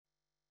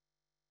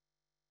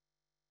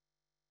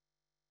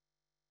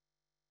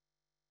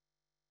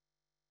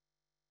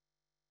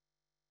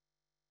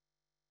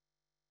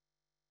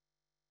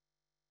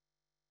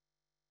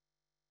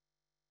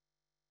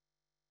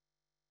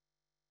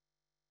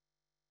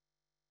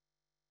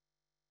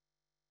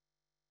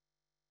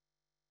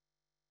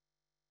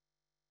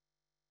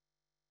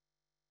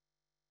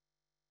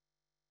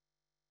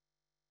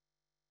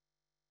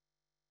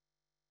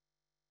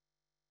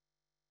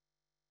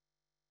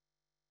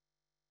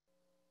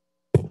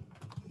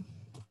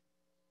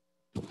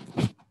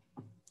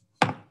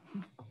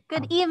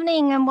Good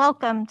evening and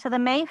welcome to the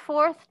May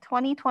 4th,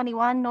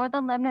 2021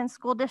 Northern Lebanon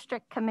School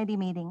District Committee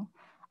meeting.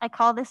 I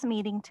call this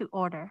meeting to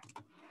order.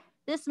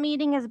 This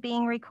meeting is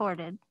being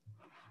recorded.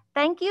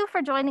 Thank you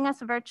for joining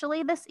us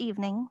virtually this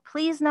evening.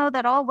 Please know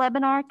that all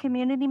webinar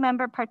community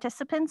member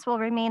participants will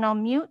remain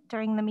on mute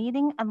during the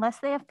meeting unless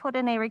they have put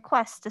in a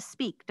request to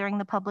speak during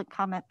the public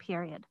comment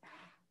period.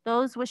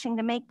 Those wishing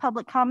to make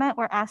public comment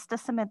were asked to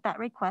submit that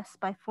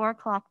request by 4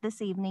 o'clock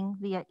this evening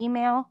via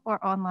email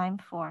or online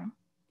form.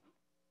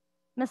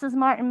 Mrs.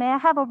 Martin, may I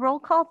have a roll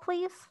call,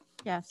 please?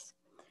 Yes.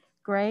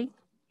 Gray.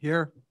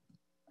 Here.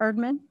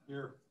 Erdman.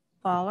 Here.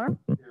 Fowler.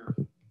 Here.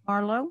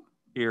 Marlowe.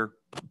 Here.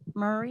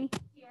 Murray.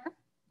 Here.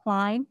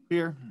 Klein.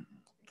 Here.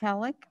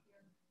 Kellick.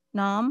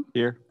 Nom.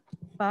 Here.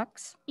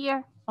 Bucks.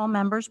 Here. All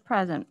members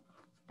present.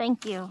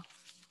 Thank you.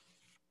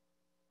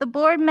 The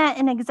board met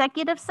in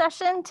executive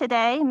session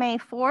today, May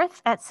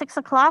 4th at 6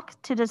 o'clock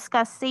to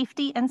discuss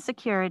safety and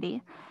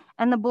security.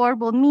 And the board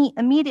will meet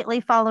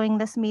immediately following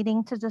this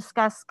meeting to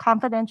discuss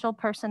confidential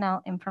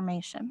personnel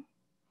information.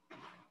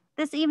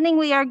 This evening,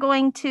 we are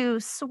going to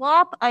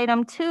swap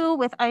item 2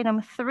 with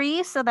item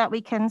 3 so that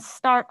we can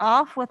start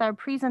off with our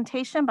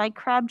presentation by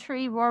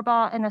Crabtree,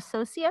 Rohrbaugh and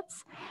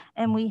Associates.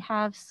 And we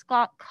have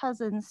Scott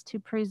Cousins to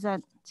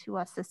present to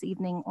us this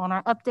evening on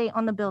our update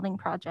on the building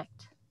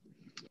project.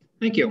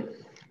 Thank you.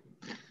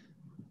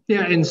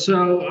 Yeah, and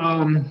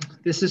so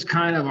this is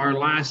kind of our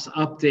last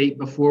update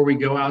before we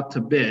go out to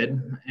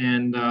bid.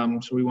 And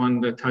so we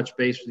wanted to touch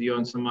base with you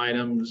on some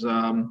items,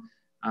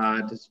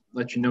 just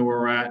let you know where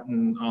we're at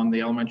on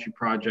the elementary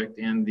project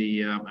and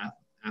the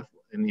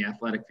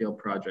athletic field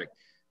project.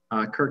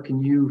 Kurt,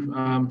 can you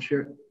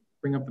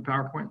bring up the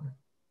PowerPoint?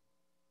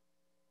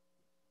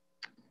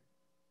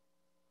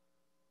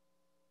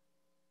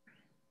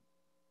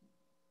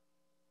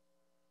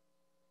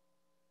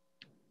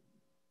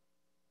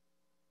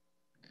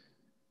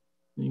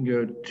 You can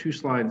go 2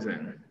 slides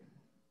in.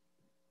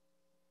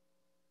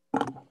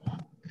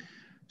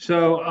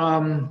 So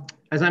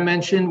as I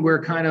mentioned,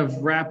 we're kind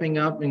of wrapping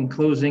up and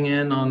closing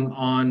in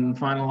on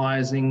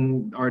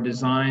finalizing our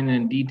design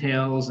and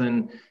details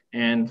and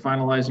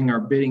finalizing our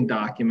bidding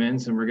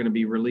documents. And we're going to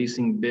be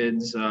releasing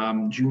bids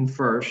June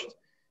 1st.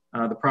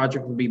 The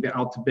project will be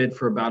out to bid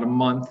for about a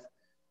month.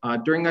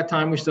 During that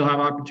time, we still have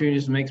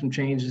opportunities to make some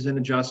changes and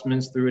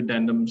adjustments through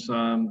addendums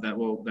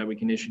that we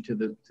can issue to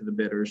the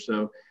bidders.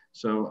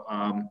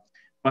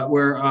 But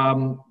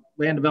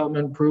land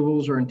development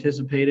approvals are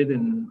anticipated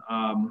in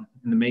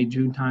the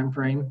May-June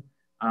timeframe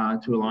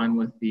to align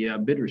with the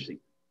bid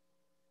receipt.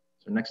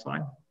 So next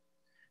slide.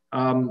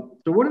 So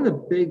one of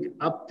the big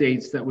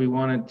updates that we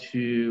wanted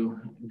to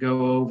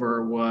go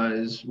over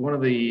was one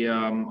of the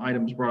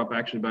items brought up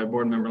actually by a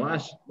board member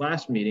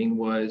last meeting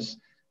was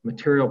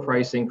material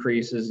price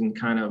increases and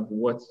kind of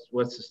what's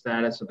the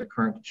status of the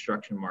current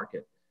construction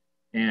market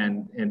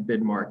and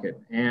bid market.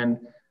 And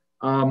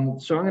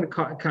so I'm going to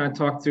kind of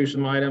talk through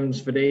some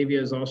items. Fidavia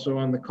is also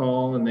on the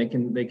call, and they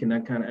can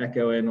kind of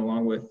echo in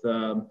along with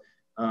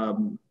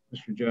Mr.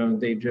 Jones,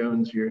 Dave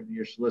Jones,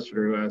 your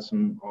solicitor, who has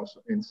some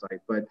also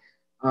insight. But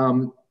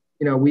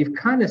we've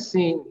kind of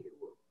seen,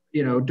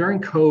 during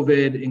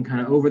COVID and kind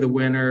of over the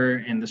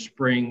winter and the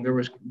spring, there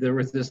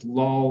was this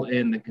lull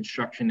in the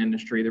construction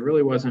industry. There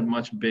really wasn't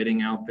much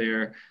bidding out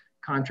there.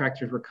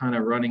 Contractors were kind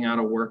of running out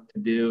of work to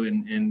do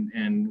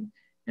and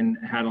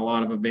had a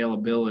lot of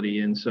availability,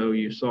 and so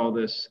you saw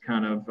this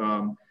kind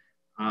of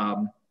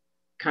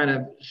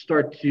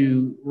start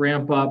to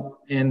ramp up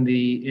in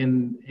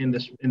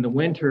the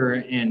winter,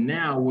 and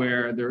now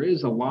where there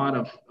is a lot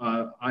of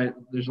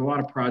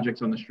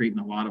projects on the street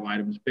and a lot of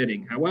items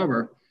bidding.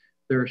 However,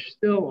 there's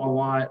still a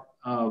lot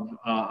of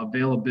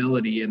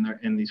availability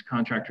in these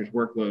contractors'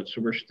 workloads. So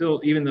we're still,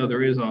 even though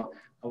there is a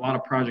lot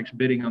of projects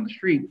bidding on the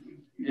street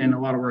and a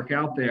lot of work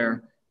out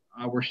there,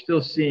 we're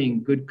still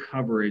seeing good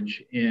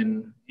coverage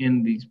in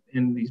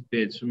these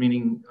bids. So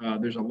meaning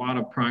there's a lot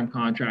of prime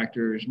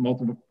contractors,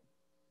 multiple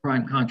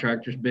prime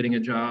contractors bidding a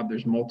job.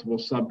 There's multiple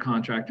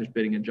subcontractors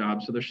bidding a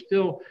job. So there's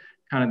still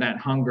kind of that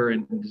hunger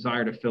and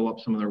desire to fill up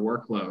some of their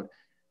workload.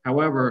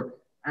 However,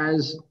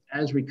 as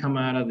we come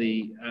out of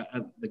the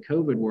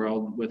COVID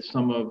world with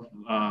some of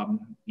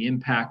the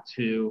impact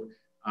to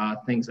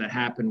things that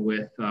happen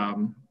with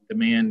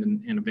demand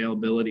and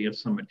availability of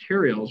some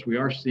materials, we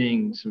are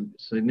seeing some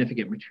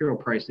significant material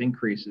price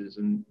increases.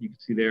 And you can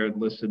see there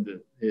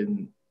listed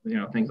in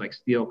things like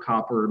steel,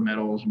 copper,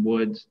 metals,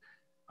 woods.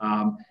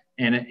 And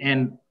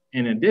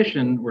in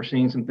addition, we're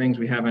seeing some things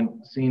we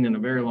haven't seen in a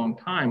very long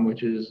time,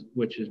 which is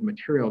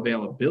material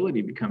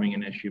availability becoming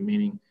an issue,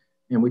 meaning,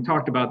 and we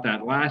talked about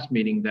that last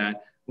meeting,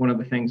 that one of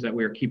the things that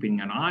we were keeping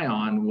an eye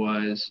on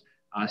was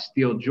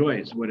steel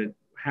joists. What had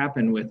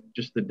happened with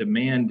just the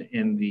demand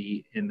in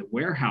the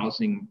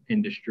warehousing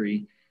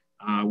industry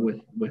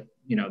with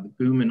the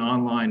boom in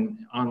online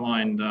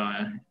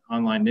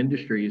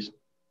industries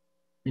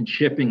and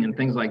shipping and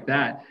things like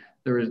that,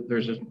 there's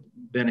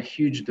been a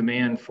huge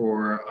demand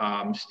for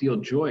steel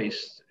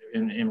joists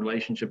in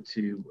relationship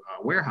to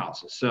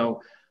warehouses.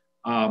 So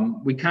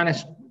we kind of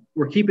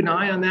we're keeping an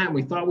eye on that.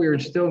 We thought we were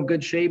still in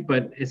good shape,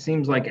 but it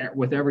seems like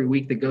with every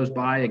week that goes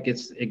by, it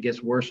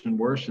gets worse and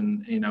worse.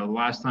 And the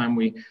last time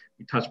we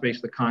touched base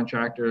with the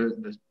contractor,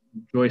 the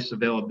joist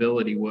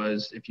availability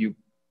was, if you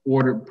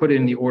put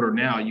in the order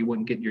now, you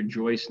wouldn't get your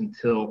joist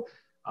until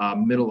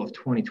middle of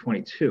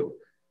 2022.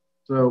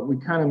 So we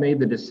kind of made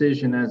the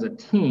decision as a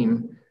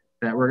team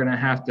that we're going to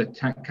have to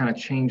kind of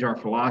change our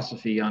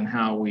philosophy on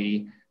how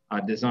we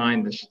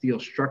design the steel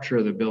structure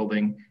of the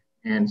building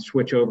and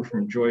switch over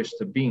from joists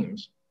to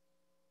beams.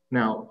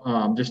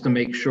 Now, just to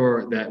make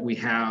sure that we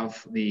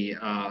have the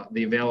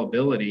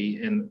availability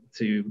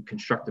to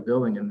construct the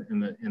building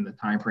in the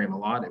time frame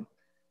allotted.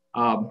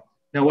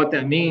 Now, what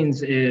that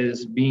means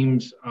is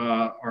beams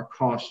are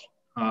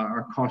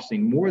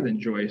costing more than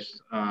joists,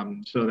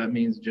 so that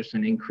means just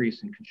an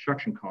increase in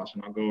construction costs,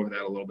 and I'll go over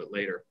that a little bit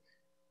later.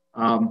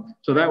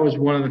 So that was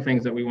one of the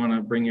things that we want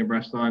to bring you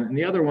abreast on, and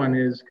the other one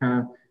is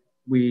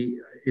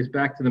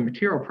back to the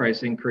material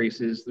price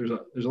increases. There's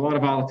a lot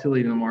of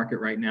volatility in the market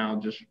right now,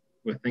 just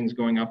with things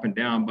going up and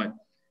down. But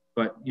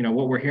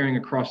what we're hearing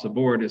across the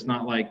board is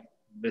not like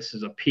this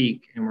is a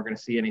peak and we're going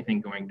to see anything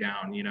going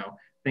down.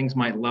 Things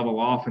might level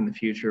off in the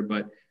future,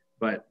 but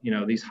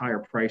these higher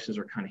prices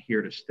are kind of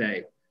here to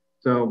stay.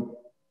 So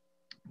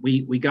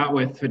we got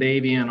with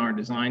Fidavia and our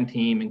design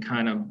team and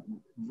kind of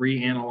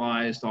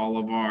reanalyzed all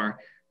of our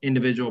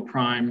individual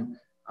prime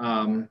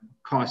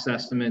cost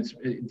estimates,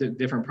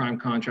 different prime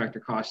contractor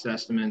cost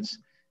estimates,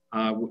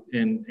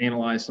 and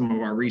analyzed some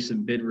of our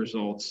recent bid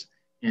results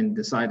and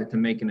decided to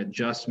make an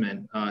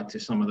adjustment to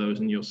some of those.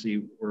 And you'll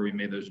see where we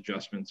made those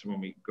adjustments when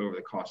we go over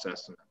the cost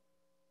estimate.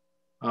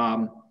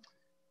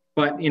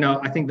 But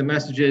I think the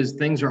message is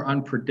things are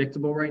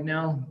unpredictable right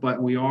now,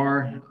 but we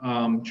are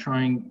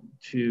trying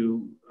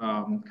to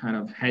kind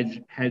of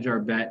hedge our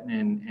bet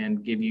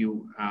and give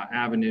you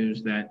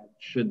avenues that,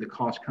 should the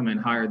cost come in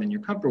higher than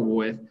you're comfortable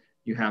with,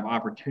 you have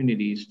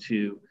opportunities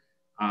to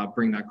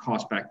bring that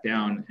cost back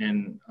down.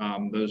 And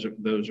those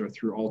are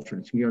through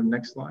alternates. Can you go to the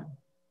next slide?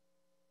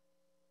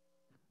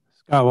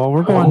 Scott, well,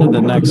 we're going to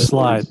the next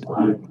slide.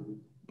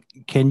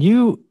 Can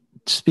you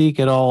speak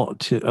at all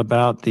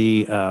about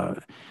the,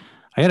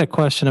 I had a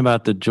question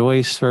about the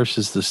joists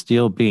versus the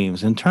steel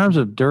beams in terms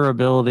of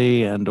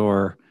durability and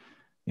or,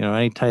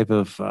 any type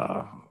of,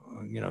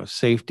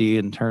 safety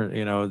in terms,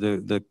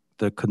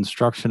 the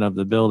construction of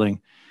the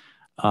building.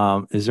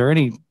 Is there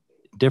any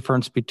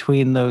difference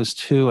between those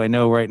two? I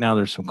know right now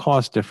there's some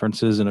cost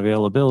differences and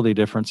availability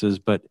differences,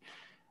 but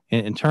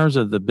in terms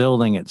of the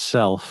building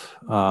itself,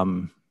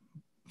 can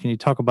you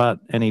talk about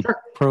any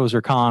pros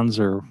or cons,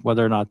 or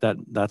whether or not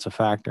that's a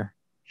factor?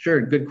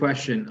 Sure, good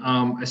question.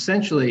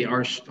 Essentially,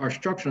 our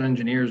structural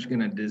engineer is going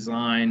to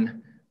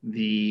design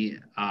the,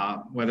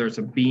 whether it's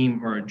a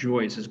beam or a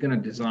joist, is going to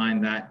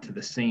design that to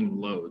the same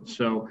load.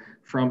 So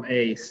from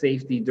a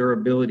safety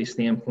durability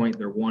standpoint,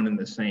 they're one and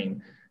the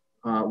same.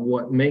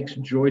 What makes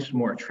joists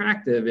more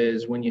attractive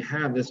is when you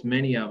have this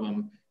many of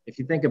them. If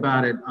you think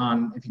about it,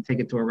 if you take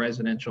it to a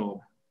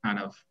residential kind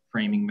of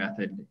framing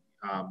method,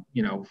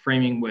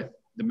 framing with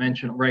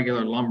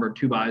regular lumber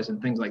 2x and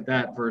things like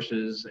that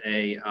versus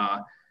a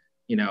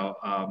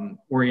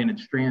oriented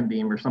strand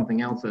beam or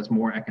something else that's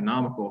more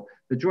economical.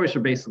 The joists are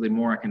basically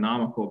more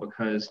economical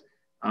because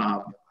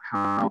of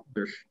how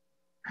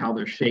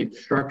they're shaped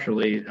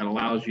structurally. It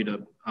allows you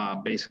to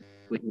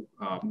basically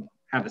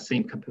have the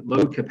same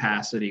load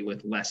capacity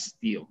with less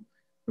steel.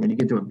 When you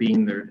get to a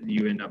beam,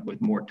 you end up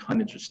with more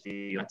tonnage of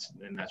steel,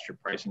 and that's your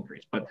price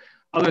increase. But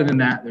other than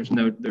that, there's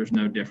no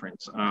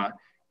difference.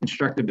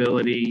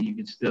 Constructability, you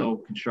can still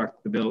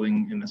construct the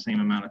building in the same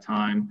amount of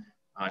time.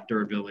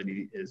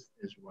 Durability is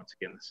once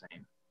again the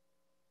same.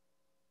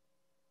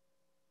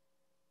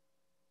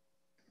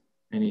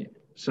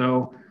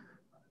 So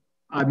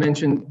I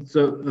mentioned,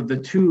 the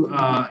two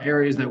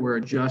areas that we're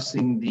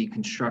adjusting the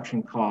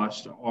construction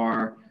cost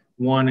are,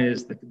 one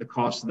is the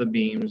cost of the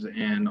beams,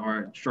 and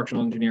our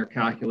structural engineer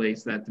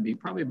calculates that to be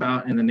probably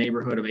about in the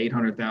neighborhood of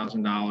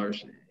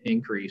 $800,000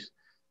 increase.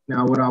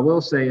 Now, what I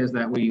will say is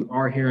that we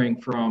are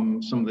hearing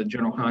from some of the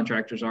general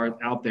contractors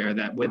out there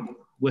that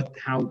with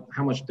how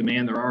much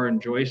demand there are in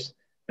joists,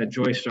 that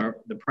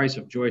the price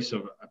of joists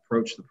have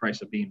approached the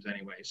price of beams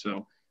anyway.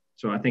 So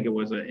I think it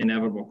was an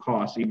inevitable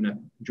cost, even if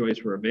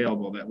joists were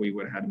available, that we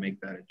would have had to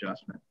make that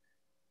adjustment.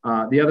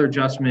 The other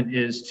adjustment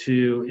is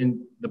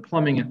in the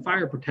plumbing and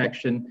fire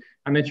protection.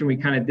 I mentioned we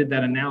kind of did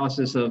that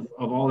analysis of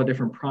all the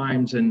different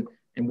primes and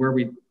where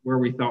we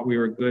thought we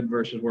were good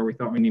versus where we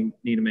thought we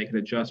need to make an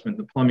adjustment.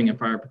 The plumbing and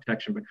fire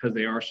protection, because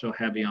they are so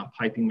heavy on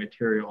piping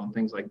material and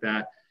things like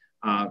that,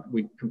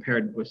 we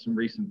compared with some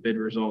recent bid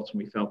results,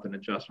 and we felt an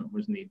adjustment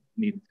was needed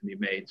to be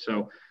made.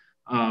 So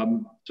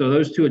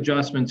those two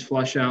adjustments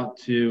flush out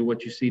to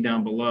what you see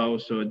down below.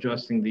 So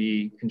adjusting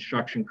the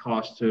construction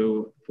cost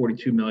to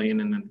 $42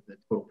 million, and then the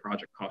total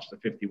project cost to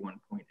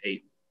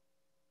 $51.8.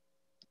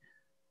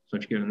 So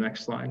if you go to the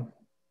next slide.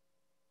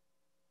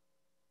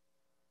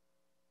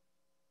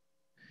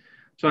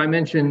 So I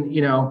mentioned,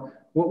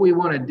 what we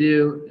want to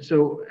do,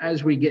 so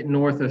as we get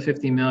north of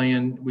 50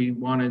 million, we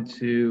wanted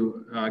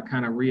to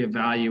kind of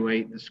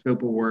reevaluate the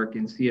scope of work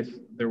and see if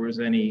there was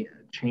any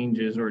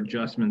changes or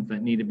adjustments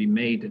that need to be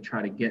made to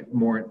try to get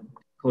more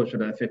closer to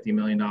that $50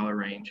 million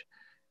range.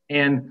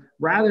 And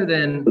rather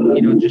than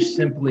just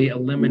simply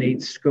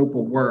eliminate scope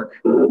of work,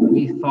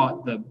 we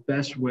thought the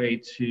best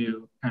way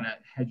to kind of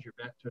hedge your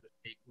bet, so to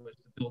speak, was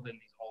to build in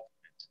these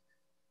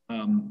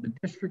alternates. The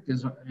district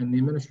and the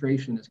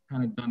administration has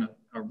kind of done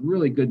a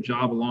really good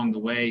job along the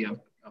way of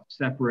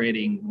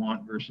separating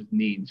want versus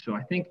need. So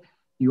I think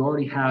you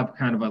already have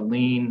kind of a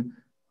lean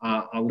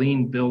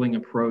building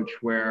approach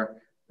where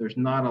there's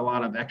not a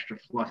lot of extra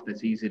fluff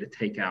that's easy to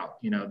take out.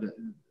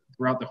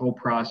 Throughout the whole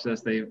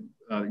process, the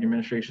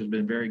administration has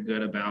been very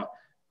good about,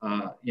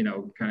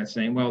 kind of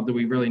saying, well, do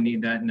we really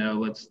need that? No,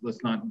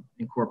 let's not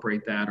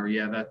incorporate that, or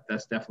yeah,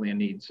 that's definitely a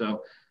need.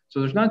 So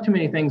there's not too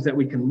many things that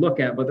we can look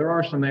at, but there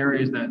are some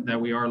areas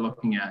that we are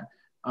looking at.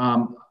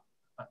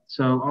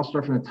 So I'll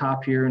start from the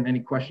top here, and any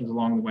questions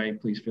along the way,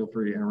 please feel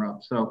free to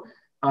interrupt. So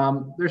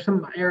there's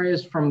some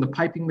areas from the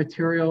piping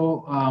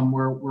material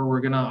where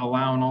we're going to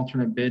allow an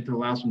alternate bid to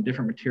allow some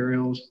different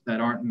materials that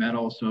aren't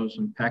metal, so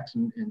some PEX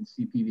and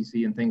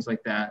CPVC and things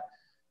like that.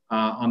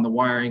 On the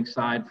wiring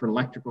side, for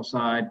electrical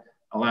side,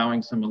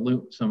 allowing some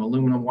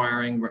aluminum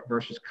wiring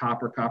versus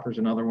copper. Copper is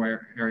another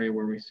area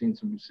where we've seen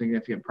some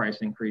significant price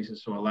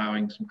increases, so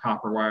allowing some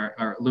copper wire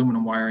or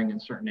aluminum wiring in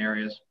certain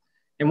areas.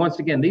 And once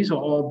again, these will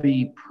all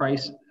be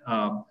price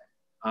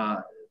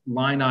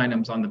line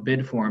items on the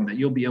bid form that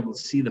you'll be able to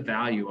see the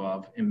value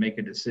of and make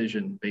a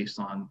decision based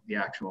on the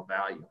actual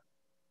value.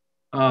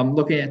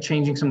 Looking at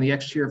changing some of the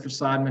exterior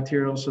facade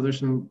materials. So there's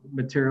some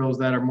materials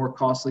that are more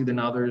costly than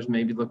others,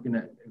 maybe looking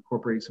at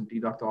incorporating some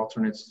deduct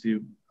alternates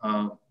to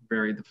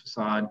vary the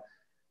facade.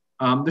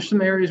 There's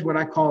some areas what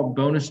I call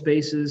bonus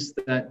spaces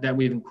that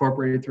we've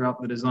incorporated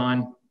throughout the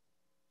design.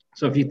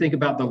 So if you think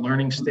about the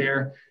learning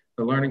stair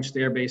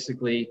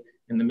basically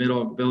in the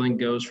middle of the building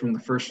goes from the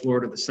first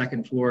floor to the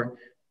second floor.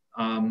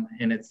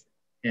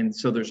 And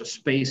so there's a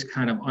space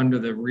kind of under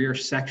the rear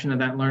section of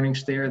that learning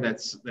stair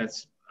that's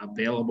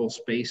available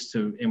space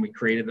and we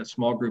created a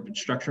small group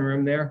instruction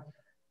room there.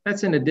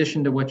 That's in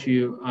addition to what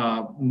you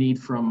need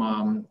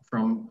from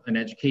an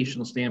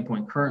educational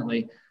standpoint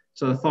currently.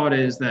 So the thought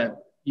is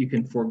that you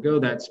can forego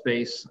that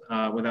space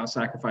without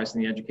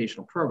sacrificing the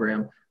educational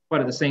program,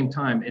 but at the same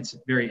time, it's a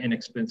very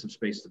inexpensive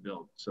space to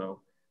build. So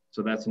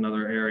that's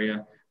another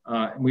area.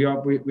 We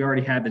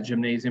already had the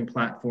gymnasium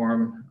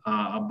platform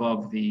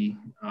above the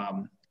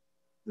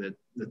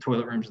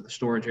toilet rooms of the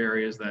storage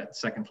areas, that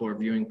second floor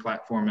viewing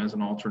platform as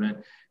an alternate.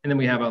 And then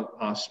we have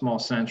a small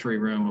sensory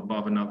room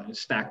above another,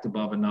 stacked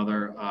above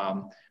another,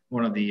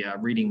 one of the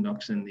reading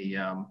nooks in the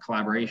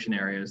collaboration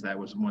areas. That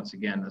was, once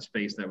again, a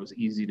space that was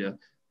easy to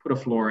put a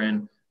floor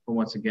in. But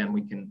once again,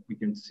 we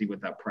can see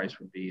what that price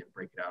would be and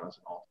break it out as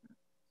an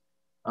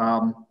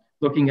alternate.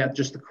 Looking at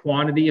just the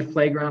quantity of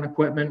playground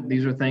equipment,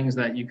 these are things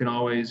that you can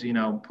always,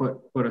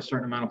 put a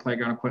certain amount of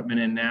playground equipment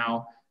in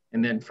now,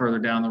 and then further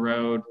down the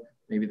road,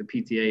 maybe the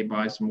PTA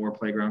buys some more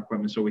playground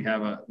equipment. So we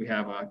have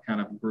a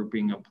kind of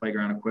grouping of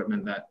playground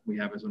equipment that we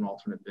have as an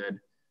alternate bid.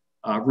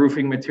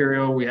 Roofing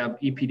material, we have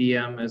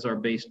EPDM as our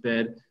base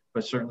bid,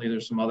 but certainly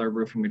there's some other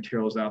roofing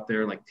materials out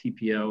there like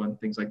TPO and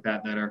things like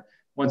that are,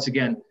 once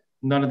again,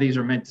 none of these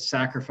are meant to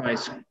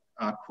sacrifice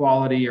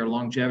quality or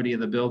longevity of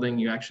the building.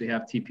 You actually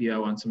have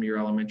TPO on some of your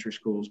elementary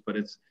schools, but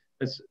it's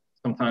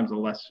sometimes a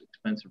less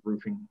expensive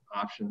roofing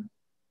option.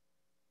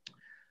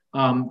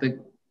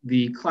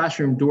 The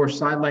classroom door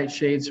side light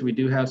shades, we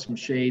do have some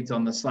shades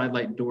on the side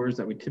light doors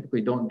that we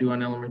typically don't do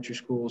on elementary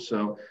schools.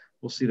 So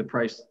we'll see the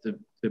price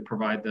to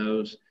provide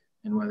those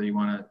and whether you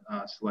want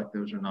to select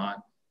those or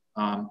not.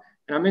 And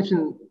I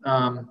mentioned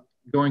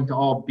going to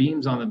all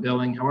beams on the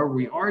building. However,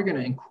 we are going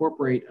to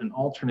incorporate an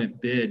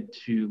alternate bid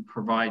to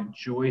provide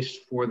joists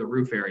for the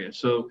roof area.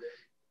 So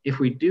if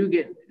we do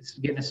get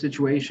in a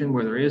situation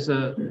where there is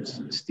a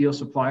steel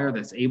supplier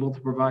that's able to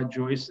provide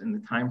joists in the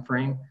time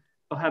frame,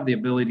 they'll have the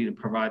ability to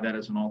provide that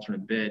as an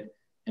alternate bid,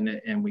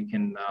 and we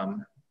can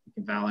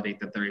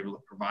validate that they're able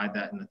to provide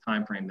that in the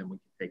time frame. Then we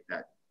can take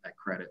that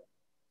credit.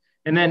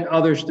 And then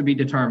others to be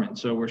determined.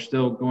 So we're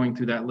still going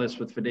through that list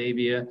with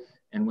Fidavia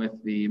and with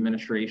the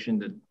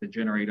administration to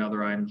generate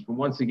other items. But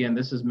once again,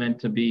 this is meant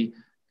to be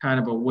kind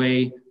of a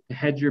way to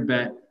hedge your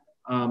bet.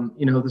 Some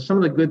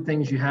of the good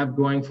things you have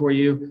going for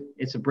you.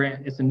 It's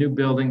a new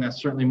building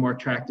that's certainly more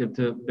attractive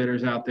to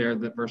bidders out there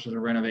versus a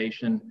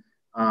renovation.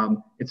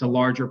 It's a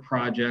larger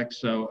project,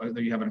 so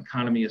you have an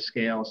economy of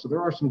scale. So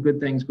there are some good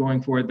things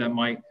going for it that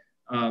might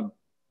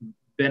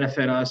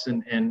benefit us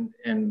and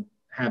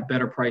have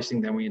better pricing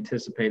than we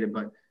anticipated.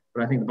 But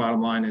I think the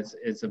bottom line is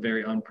it's a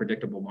very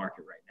unpredictable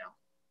market right now.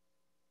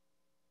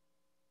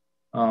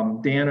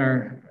 Dan,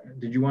 or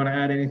did you want to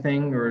add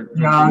anything? Or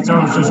yeah, so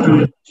I was just going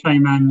to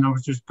chime in.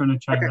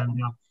 In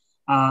there.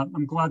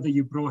 I'm glad that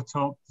you brought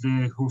up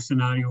the whole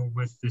scenario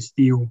with the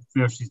steel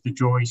versus the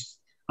joist.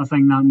 I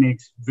think that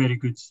makes very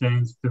good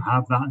sense to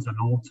have that as an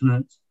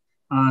alternate,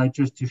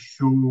 just to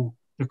show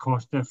the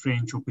cost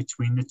differential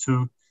between the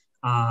two.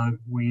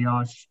 We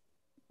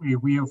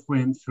have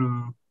went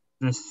through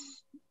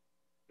this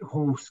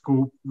whole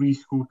scope,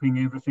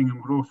 rescoping everything,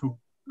 and we're also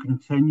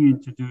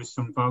continuing to do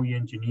some value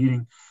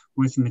engineering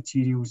with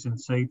materials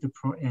inside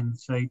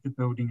the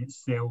building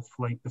itself,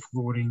 like the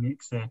flooring,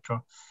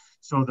 etc.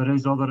 So there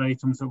is other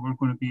items that we're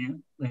going to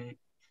be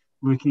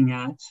looking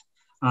at,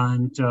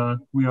 and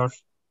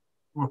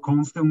we're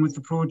confident with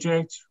the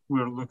project.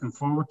 We're looking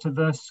forward to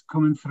this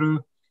coming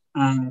through,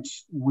 and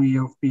we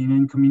have been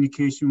in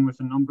communication with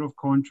a number of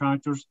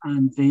contractors,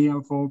 and they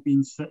have all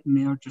been sitting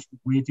there just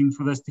waiting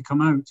for this to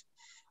come out.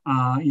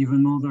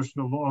 Even though there's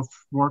a lot of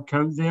work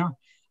out there,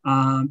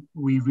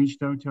 we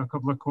reached out to a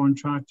couple of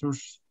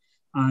contractors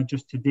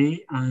just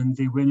today, and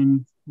they went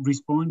and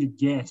responded,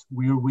 yes,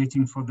 we are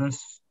waiting for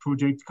this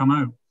project to come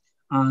out.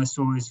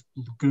 So it's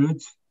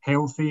good,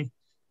 healthy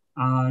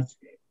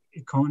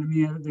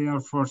economy out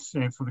there for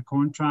the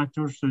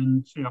contractors,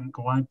 and I'm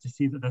glad to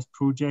see that this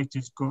project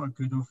has got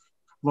a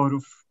lot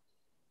of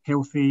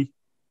healthy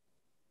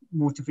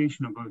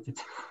motivation about it.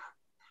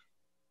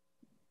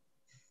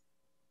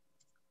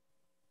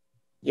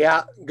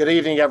 Yeah, good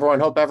evening, everyone.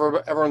 Hope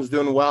everyone's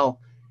doing well.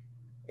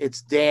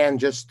 It's Dan.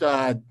 Just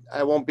I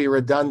won't be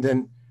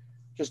redundant.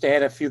 Just to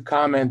add a few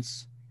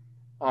comments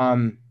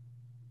that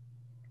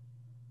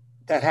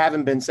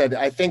haven't been said.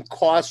 I think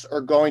costs are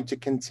going to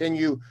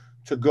continue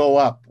to go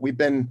up. We've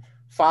been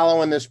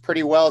following this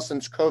pretty well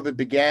since COVID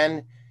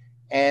began,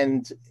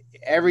 and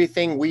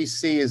everything we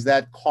see is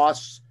that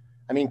costs.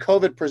 I mean,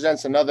 COVID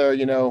presents another,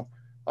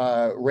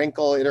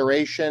 wrinkle,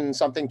 iteration,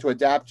 something to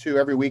adapt to.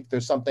 Every week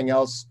there's something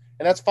else.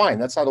 And that's fine.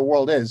 That's how the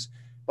world is.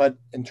 But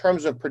in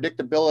terms of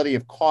predictability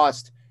of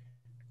cost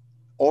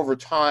over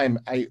time,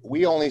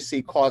 we only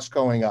see costs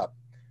going up.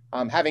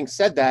 Having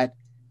said that,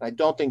 I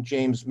don't think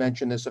James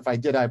mentioned this. If I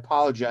did, I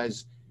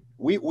apologize.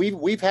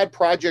 We've had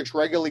projects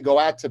regularly go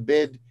out to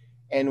bid,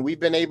 and we've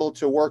been able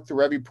to work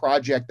through every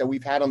project that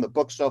we've had on the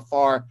book so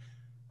far.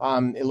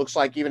 It looks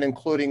like even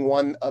including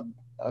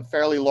a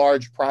fairly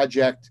large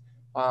project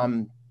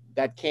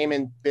that came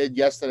in bid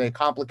yesterday, a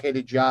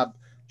complicated job,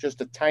 just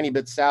a tiny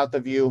bit south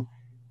of you,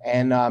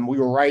 and we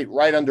were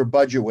right under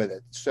budget with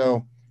it.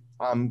 So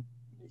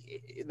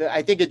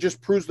I think it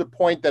just proves the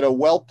point that a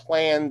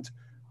well-planned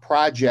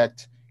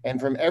project,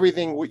 and from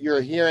everything what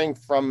you're hearing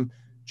from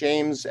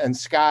James and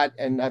Scott,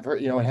 and I've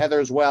heard, and Heather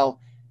as well,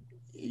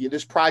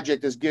 this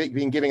project is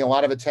being given a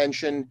lot of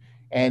attention,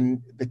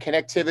 and the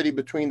connectivity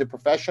between the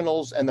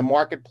professionals and the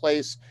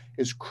marketplace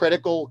is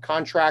critical.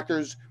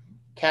 Contractors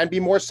can be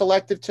more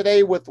selective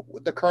today with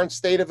the current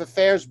state of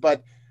affairs,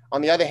 but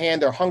on the other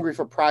hand, they're hungry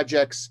for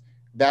projects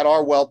that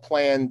are well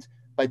planned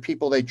by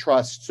people they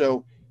trust.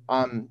 So,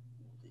 on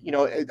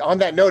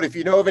that note, if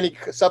you know of any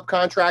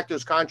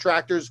subcontractors,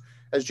 contractors,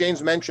 as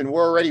James mentioned,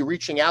 we're already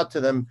reaching out to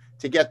them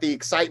to get the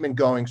excitement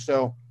going.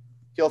 So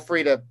feel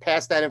free to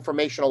pass that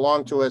information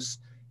along to us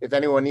if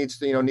anyone needs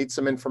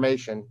some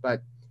information.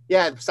 But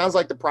yeah, it sounds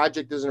like the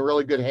project is in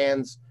really good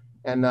hands,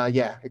 and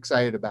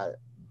excited about it.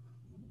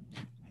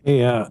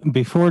 Hey,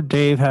 before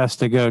Dave has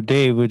to go,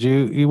 Dave, would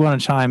you want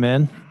to chime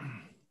in?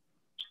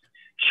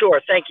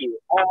 Sure, thank you.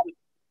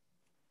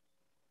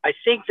 I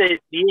think that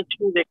the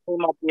issue that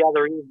came up the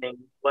other evening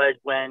was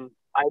when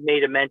I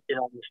made a mention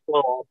on the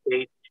slow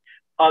update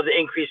of the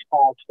increased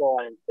costs, so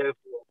on and so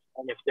forth.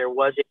 And if there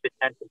was a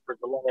potential for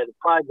delay of the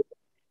project,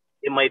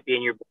 it might be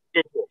in your best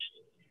interest.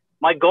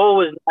 My goal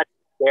was not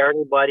to scare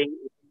anybody,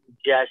 to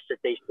suggest that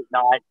they should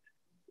not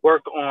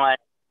work on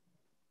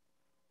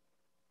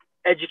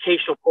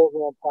educational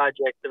program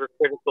projects that are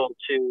critical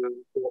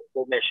to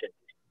the mission.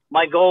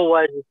 My goal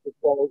was to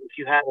say, if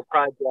you have a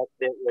project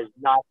that was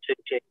not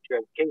associated to your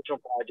educational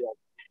project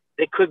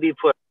that could be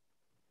put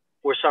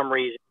for some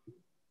reason,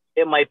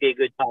 it might be a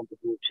good time to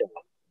do so.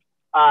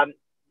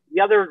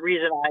 The other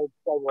reason I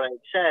said what I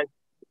said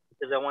is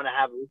because I want to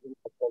have a reasonable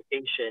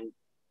expectation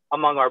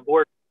among our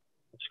board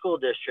school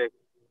district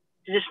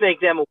to just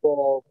make them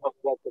aware of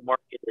what the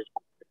market is.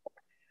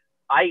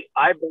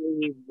 I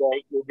believe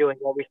that you're doing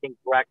everything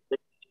correctly.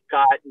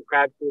 Scott and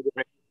Crabtree are doing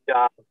a good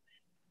job.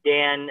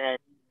 Dan and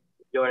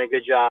doing a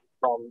good job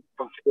from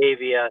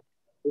Fadavia.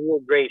 You're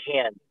in great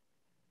hands.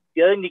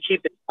 The other thing to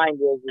keep in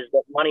mind is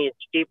that money is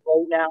cheap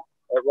right now,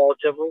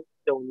 relatively.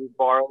 So when you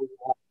borrow,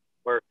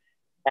 we're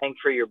paying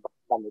for your buck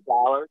on the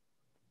dollar.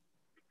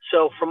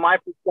 So from my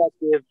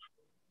perspective,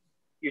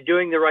 you're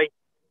doing the right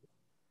thing.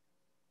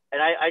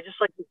 And I just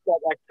like to set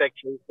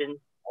expectations.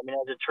 I mean,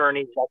 as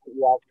attorneys, that's what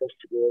you ask us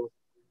to do.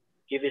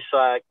 Give us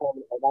kind of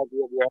an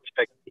idea of your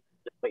expectations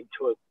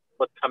to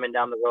what's coming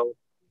down the road.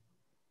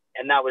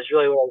 And that was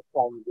really what I was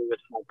trying to do with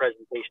my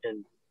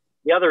presentation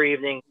the other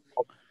evening.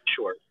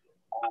 Short.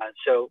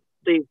 So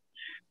please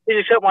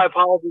accept my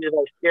apologies if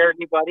I scared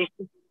anybody.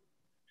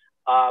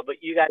 But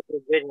you guys are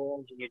good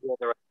hands and you're doing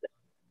the right thing.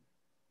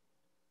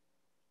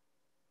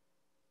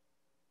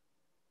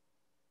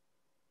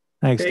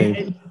 Thanks,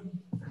 Dave.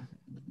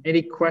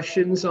 Any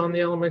questions on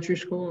the elementary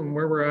school and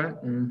where we're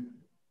at?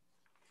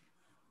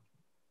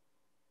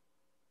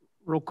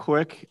 Real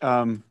quick,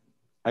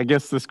 I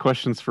guess this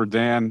question's for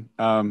Dan.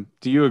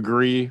 Do you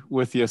agree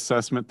with the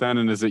assessment then?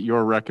 And is it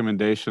your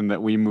recommendation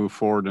that we move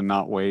forward and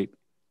not wait?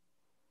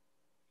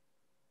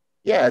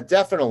 Yeah,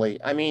 definitely.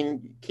 I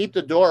mean, keep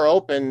the door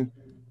open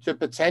to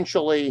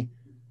potentially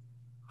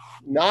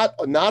not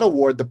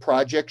award the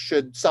project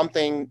should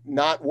something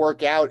not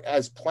work out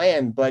as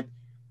planned, but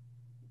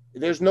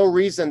there's no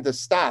reason to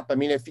stop. I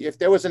mean, if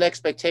there was an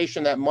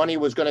expectation that money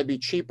was going to be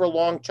cheaper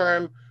long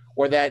term,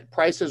 or that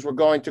prices were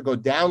going to go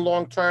down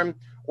long term,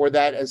 or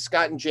that, as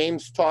Scott and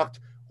James talked,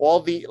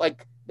 all the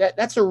like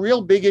that's a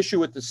real big issue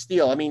with the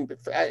steel. I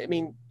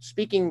mean,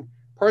 speaking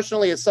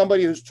personally as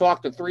somebody who's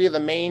talked to 3 of the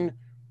main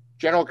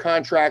general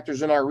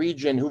contractors in our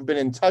region who've been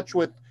in touch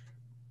with,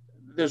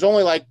 there's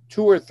only like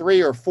 2 or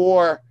 3 or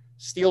 4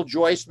 steel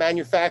joist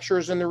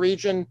manufacturers in the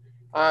region.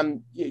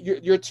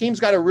 Your team's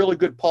got a really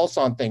good pulse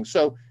on things.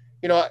 So,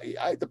 you know,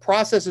 the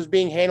process is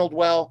being handled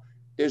well.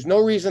 There's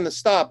no reason to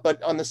stop,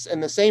 but in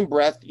the same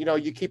breath, you know,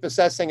 you keep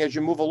assessing as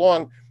you move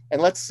along,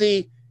 and let's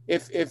see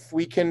if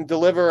we can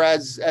deliver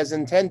as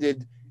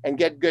intended and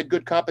get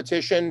good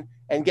competition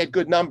and get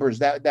good numbers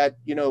that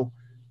you know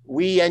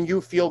we and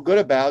you feel good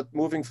about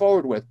moving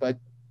forward with. But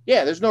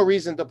yeah, there's no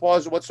reason to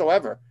pause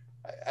whatsoever.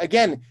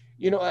 Again,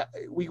 you know,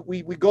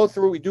 we go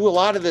through, we do a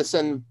lot of this,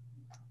 and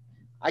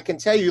I can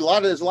tell you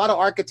there's a lot of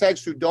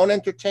architects who don't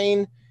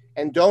entertain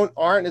and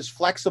aren't as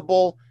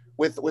flexible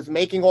with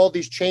making all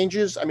these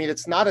changes. I mean,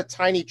 it's not a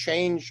tiny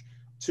change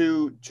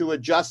to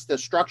adjust the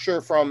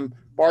structure from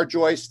bar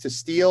joist to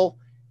steel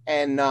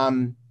and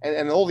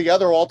all the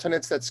other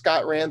alternates that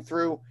Scott ran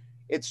through.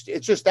 It's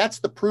just, that's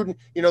the prudent,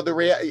 you know,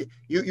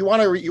 you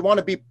want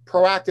to be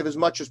proactive as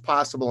much as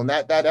possible, and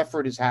that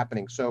effort is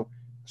happening. So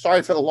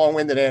sorry for the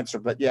long-winded answer,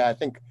 but yeah, I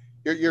think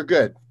you're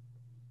good.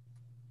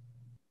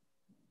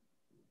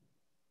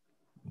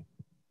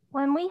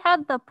 When we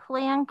had the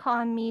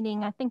PlanCon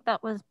meeting, I think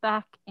that was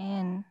back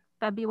in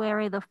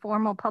February, the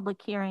formal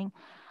public hearing,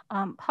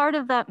 part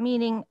of that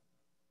meeting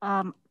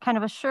kind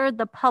of assured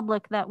the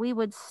public that we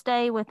would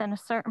stay within a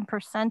certain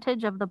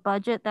percentage of the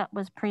budget that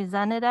was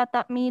presented at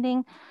that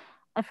meeting.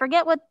 I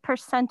forget what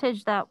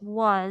percentage that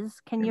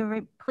was. Can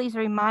you please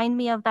remind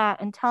me of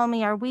that and tell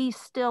me, are we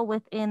still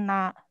within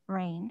that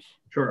range?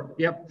 Sure.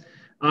 Yep.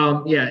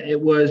 Yeah, it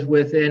was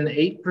within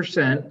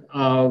 8%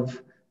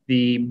 of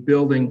the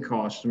building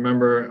costs.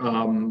 Remember,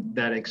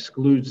 that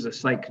excludes the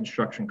site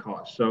construction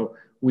costs. So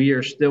we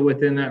are still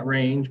within that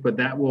range, but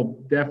that will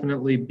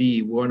definitely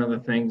be one of the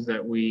things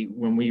that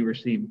when we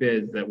receive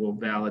bids, that will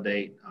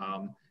validate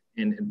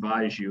and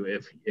advise you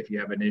if you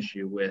have an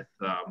issue with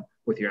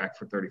your Act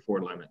for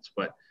 34 limits.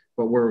 But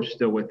we're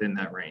still within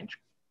that range.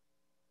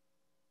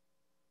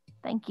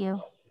 Thank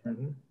you.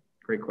 Mm-hmm.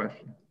 Great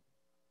question.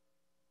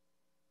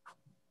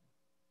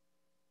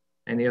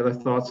 Any other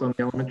thoughts on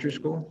the elementary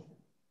school?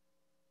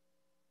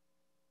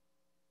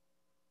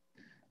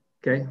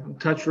 Okay,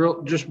 touch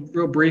real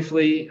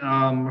briefly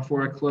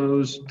before I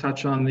close,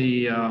 touch on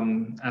the,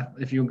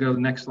 if you go to the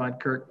next slide,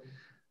 Kurt,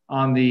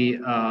 on the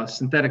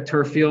synthetic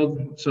turf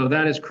field. So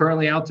that is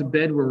currently out to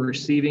bid. We're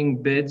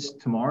receiving bids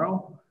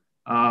tomorrow.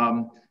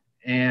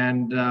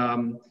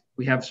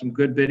 We have some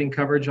good bidding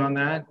coverage on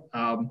that.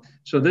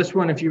 So this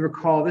one, if you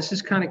recall, this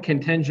is kind of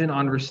contingent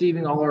on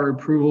receiving all our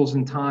approvals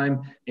in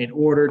time in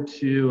order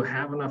to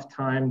have enough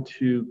time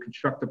to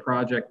construct the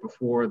project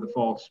before the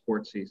fall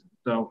sports season.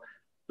 So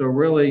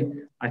really,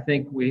 I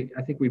think you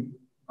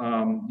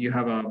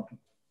have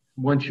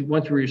once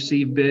we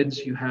receive bids,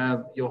 you'll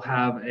have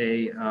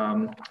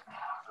an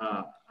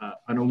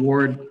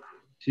award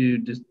to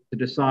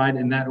decide,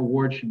 and that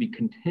award should be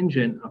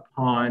contingent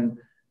upon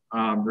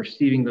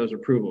receiving those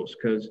approvals,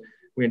 because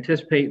we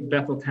anticipate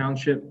Bethel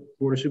Township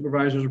Board of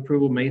Supervisors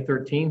approval May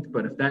 13th,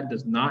 but if that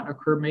does not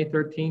occur May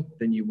 13th,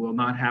 then you will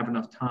not have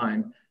enough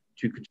time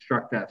to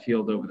construct that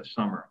field over the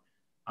summer.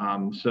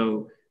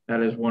 So that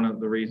is one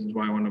of the reasons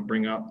why I want to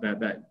bring up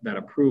that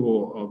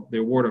approval of the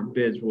award of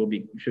bids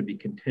should be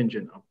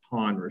contingent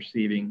upon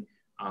receiving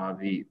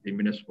the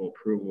municipal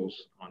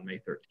approvals on May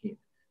 13th.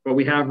 But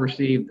we have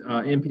received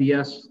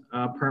NPDES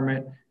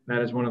permit.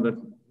 That is one of the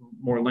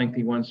more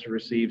lengthy ones to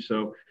receive.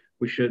 So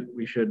we should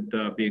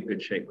be in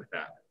good shape with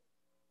that.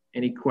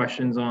 Any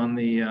questions on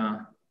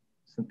the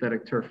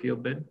synthetic turf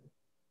field bid?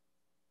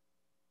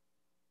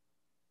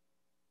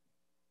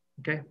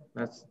 Okay,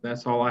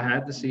 that's all I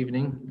had this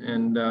evening.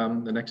 And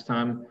the next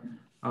time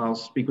I'll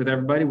speak with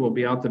everybody, we'll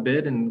be out to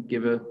bid and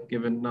give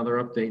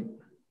another update.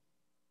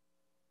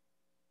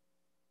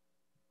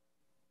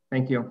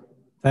 Thank you.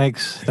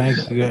 Thanks.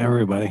 Thank you,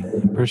 everybody.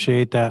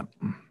 Appreciate that.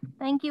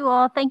 Thank you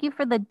all. Thank you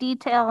for the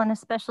detail and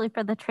especially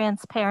for the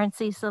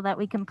transparency so that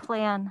we can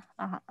plan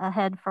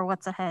ahead for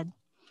what's ahead.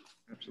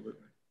 Absolutely.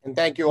 And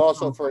thank you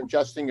also for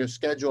adjusting your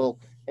schedule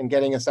and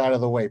getting us out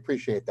of the way.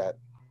 Appreciate that.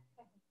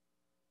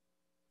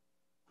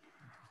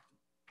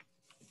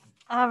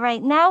 All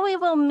right, now we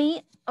will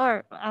move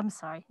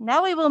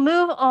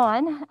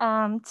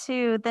on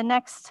to the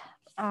next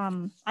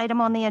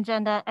item on the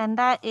agenda, and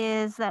that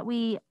is that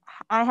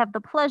I have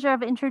the pleasure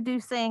of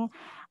introducing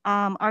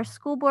our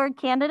school board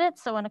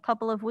candidates. So in a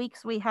couple of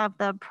weeks, we have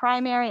the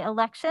primary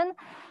election.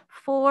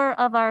 4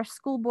 of our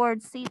school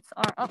board seats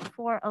are up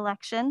for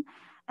election.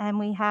 And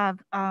we have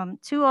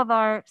 2 of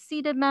our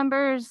seated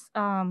members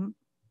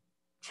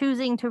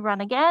choosing to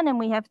run again. And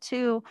we have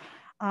 2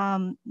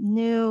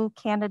 new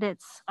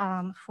candidates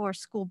for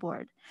school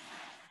board.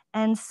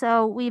 And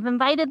so we've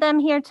invited them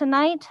here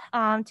tonight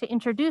to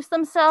introduce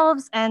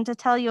themselves and to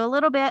tell you a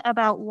little bit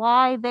about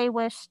why they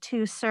wish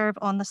to serve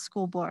on the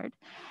school board.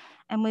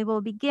 And we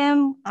will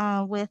begin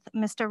with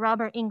Mr.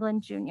 Robert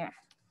England Jr.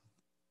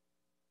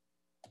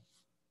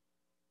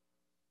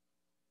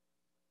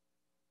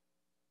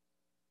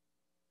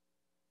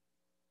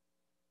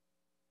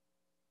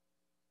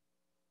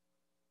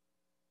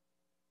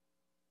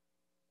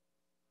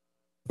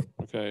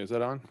 Okay, is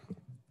that on?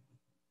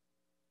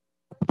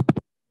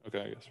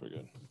 Okay, I guess we're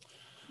good.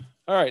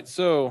 All right,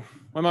 so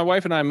when my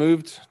wife and I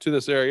moved to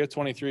this area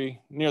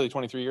nearly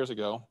 23 years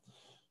ago,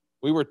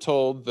 we were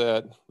told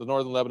that the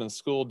Northern Lebanon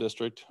School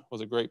District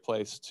was a great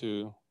place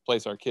to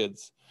place our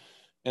kids.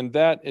 And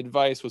that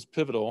advice was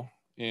pivotal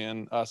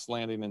in us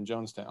landing in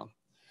Jonestown.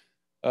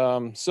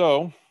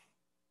 So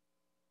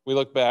we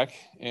look back,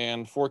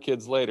 and 4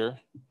 kids later,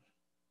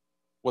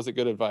 was it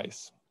good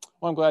advice?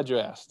 Well, I'm glad you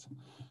asked.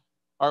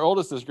 Our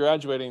oldest is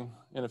graduating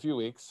in a few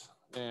weeks,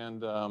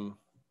 and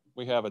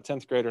we have a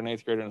 10th grader, an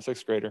 8th grader, and a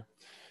 6th grader.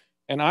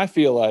 And I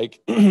feel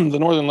like the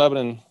Northern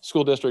Lebanon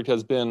School District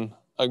has been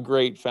a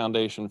great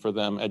foundation for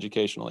them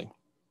educationally.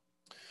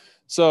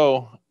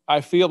 So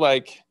I feel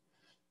like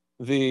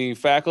the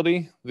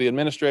faculty, the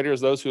administrators,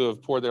 those who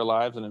have poured their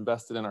lives and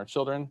invested in our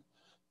children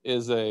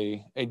is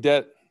a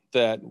debt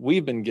that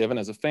we've been given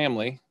as a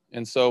family.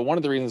 And so one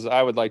of the reasons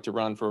I would like to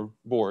run for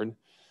board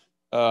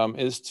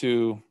is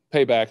to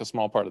pay back a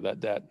small part of that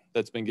debt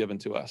that's been given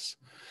to us.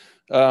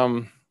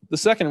 The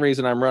second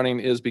reason I'm running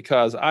is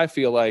because I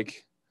feel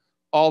like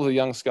all the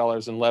young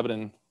scholars in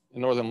Lebanon,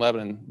 in Northern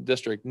Lebanon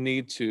District,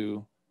 need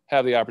to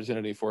have the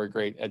opportunity for a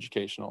great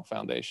educational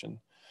foundation.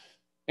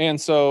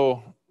 And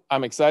so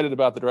I'm excited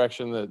about the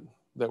direction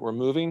that we're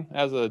moving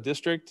as a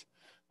district.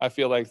 I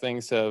feel like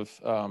things have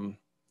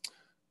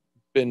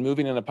been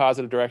moving in a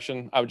positive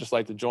direction. I would just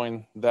like to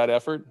join that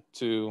effort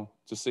to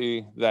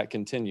see that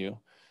continue.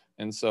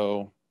 And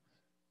so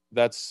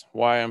that's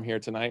why I'm here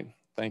tonight.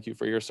 Thank you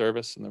for your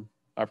service and the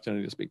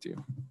opportunity to speak to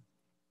you.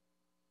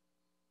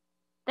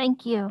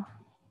 Thank you.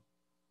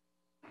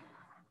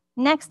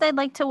 Next, I'd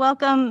like to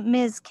welcome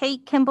Ms.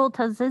 Kate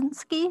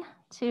Kimball-Tazinski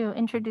to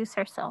introduce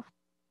herself.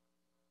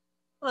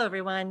 Hello,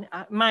 everyone.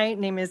 My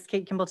name is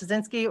Kate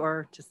Kimball-Tazinski,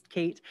 or just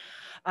Kate.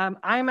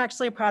 I'm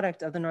actually a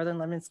product of the Northern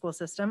Lebanon school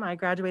system. I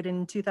graduated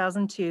in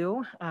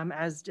 2002,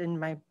 as in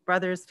my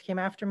brothers came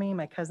after me,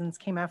 my cousins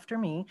came after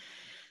me.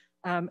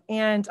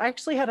 And I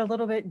actually had a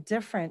little bit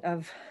different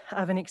of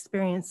an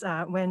experience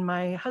when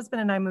my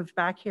husband and I moved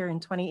back here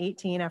in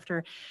 2018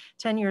 after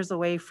 10 years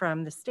away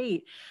from the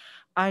state.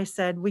 I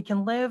said, we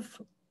can live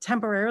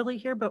temporarily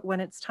here, but when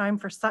it's time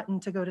for Sutton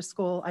to go to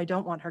school, I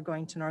don't want her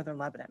going to Northern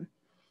Lebanon.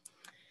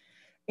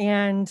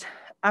 And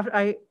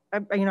I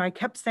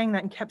kept saying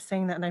that and kept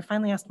saying that. And I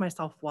finally asked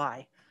myself,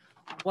 why?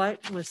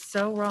 What was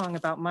so wrong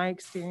about my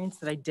experience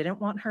that I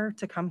didn't want her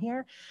to come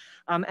here?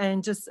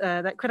 And just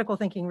that critical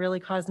thinking really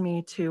caused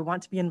me to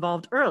want to be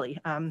involved early.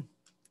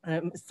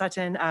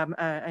 Sutton,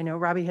 I know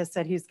Robbie has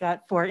said he's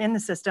got 4 in the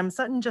system.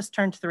 Sutton just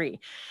turned 3.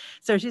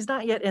 So she's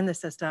not yet in the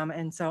system.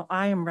 And so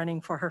I am running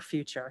for her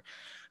future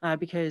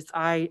because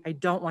I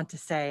don't want to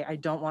say, I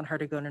don't want her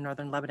to go to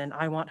Northern Lebanon.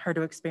 I want her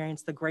to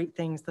experience the great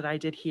things that I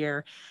did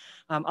here.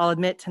 I'll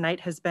admit tonight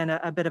has been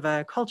a bit of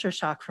a culture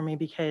shock for me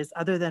because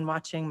other than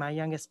watching my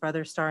youngest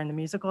brother star in the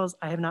musicals,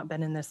 I have not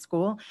been in this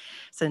school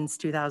since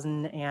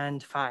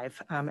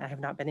 2005. I have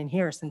not been in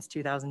here since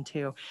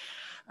 2002.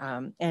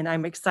 And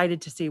I'm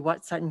excited to see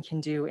what Sutton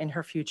can do in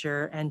her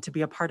future and to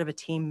be a part of a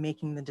team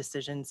making the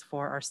decisions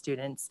for our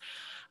students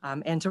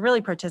and to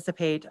really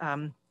participate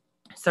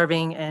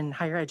serving in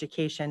higher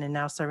education and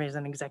now serving as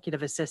an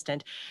executive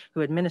assistant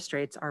who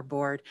administrates our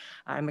board.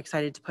 I'm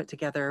excited to put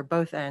together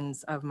both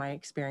ends of my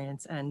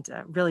experience and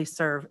really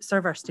serve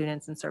our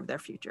students and serve their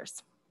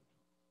futures.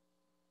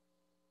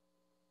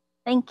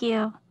 Thank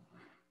you.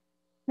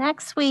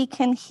 Next,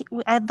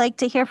 I'd like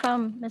to hear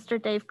from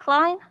Mr. Dave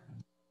Klein.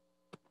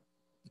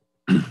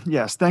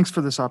 Yes, thanks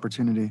for this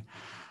opportunity.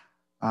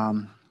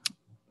 I'm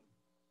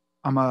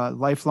a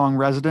lifelong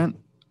resident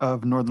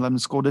of Northern Lebanon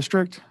School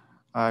District.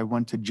 I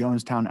went to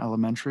Jonestown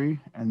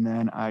Elementary, and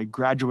then I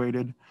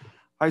graduated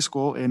high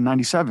school in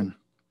 '97.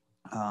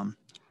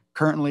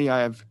 Currently,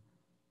 I have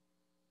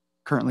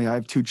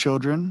 2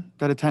 children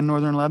that attend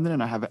Northern Lebanon,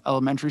 and I have an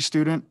elementary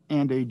student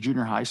and a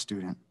junior high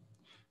student.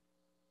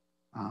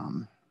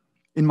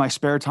 In my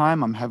spare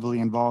time, I'm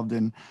heavily involved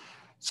in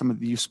some of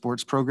the youth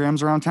sports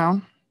programs around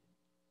town,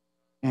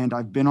 and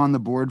I've been on the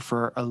board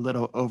for a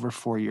little over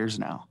 4 years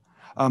now.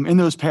 In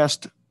those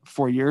past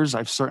 4 years,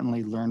 I've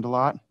certainly learned a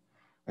lot.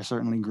 I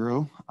certainly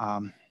grew,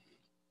 and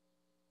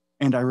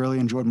I really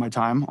enjoyed my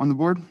time on the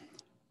board.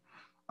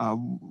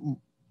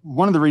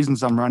 One of the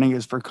reasons I'm running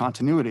is for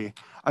continuity.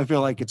 I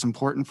feel like it's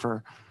important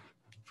for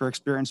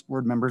experienced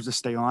board members to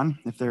stay on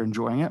if they're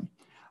enjoying it.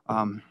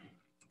 It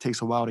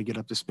takes a while to get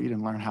up to speed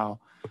and learn how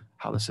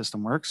the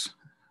system works,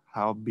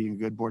 how being a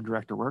good board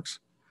director works.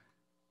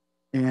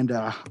 And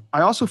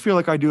I also feel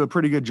like I do a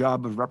pretty good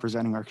job of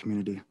representing our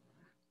community.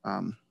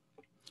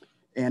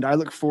 And I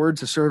look forward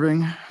to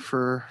serving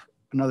for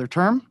another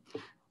term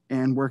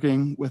and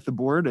working with the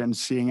board and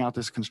seeing out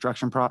this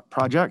construction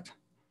project.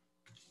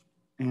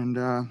 And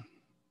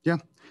yeah,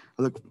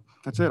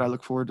 that's it. I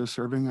look forward to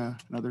serving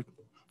another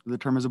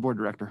term as a board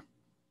director.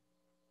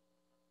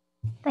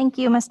 Thank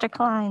you, Mr.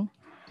 Klein.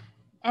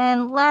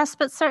 And last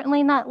but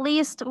certainly not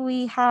least,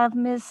 we have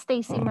Ms.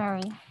 Stacy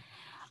Murray.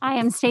 I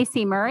am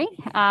Stacy Murray.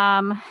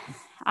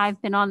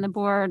 I've been on the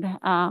board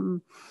a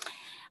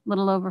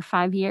little over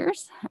 5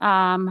 years.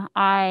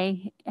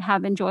 I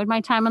have enjoyed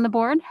my time on the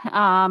board.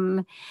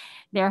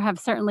 There have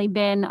certainly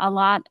been a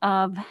lot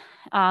of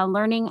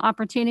learning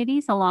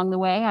opportunities along the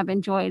way. I've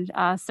enjoyed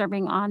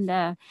serving on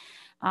the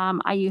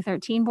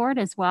IU13 board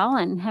as well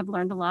and have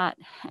learned a lot.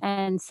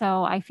 And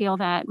so I feel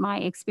that my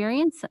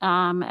experience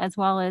as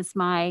well as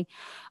my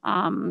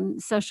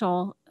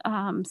social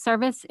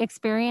service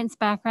experience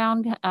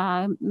background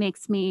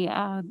makes me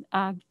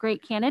a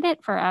great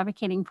candidate for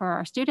advocating for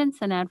our students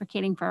and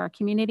advocating for our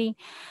community.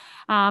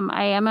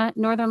 I am a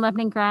Northern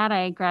Lebanon grad.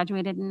 I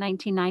graduated in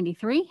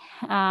 1993.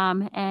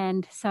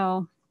 And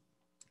so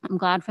I'm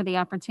glad for the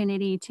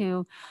opportunity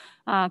to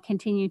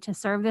continue to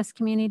serve this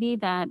community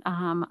that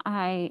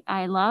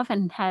I love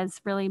and has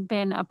really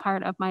been a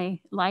part of my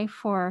life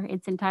for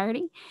its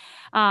entirety.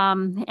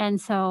 And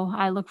so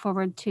I look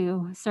forward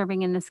to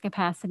serving in this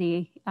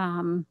capacity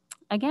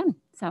again.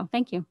 So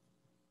thank you.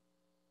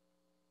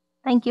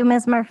 Thank you,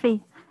 Ms.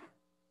 Murphy.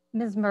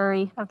 Ms.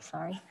 Murray, I'm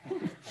sorry.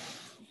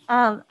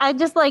 I'd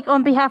just like,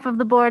 on behalf of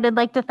the board, I'd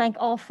like to thank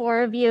all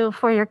 4 of you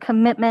for your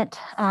commitment,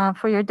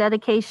 for your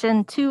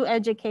dedication to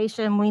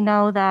education. We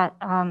know that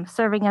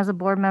serving as a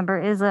board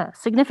member is a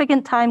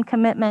significant time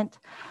commitment,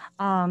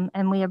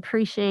 and we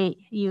appreciate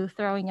you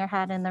throwing your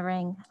hat in the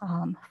ring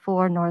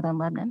for Northern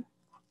Lebanon.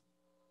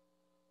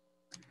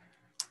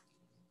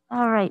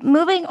 All right,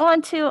 moving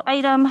on to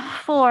item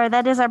 4,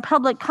 that is our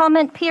public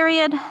comment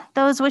period.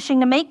 Those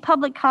wishing to make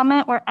public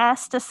comment were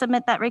asked to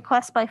submit that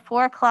request by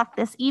 4 o'clock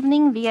this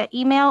evening via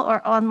email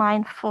or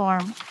online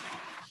form.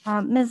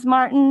 Ms.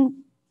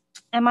 Martin,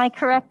 am I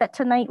correct that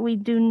tonight we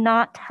do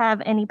not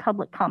have any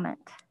public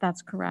comment?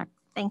 That's correct.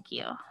 Thank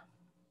you.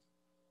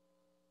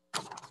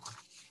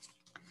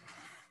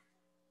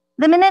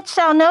 The minutes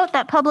shall note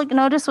that public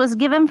notice was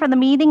given for the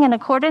meeting in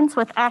accordance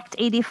with Act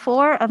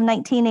 84 of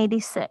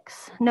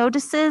 1986.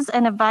 Notices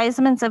and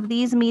advisements of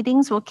these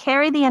meetings will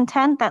carry the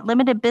intent that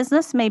limited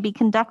business may be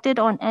conducted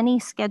on any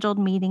scheduled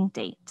meeting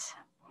date.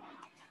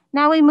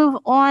 Now we move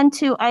on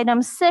to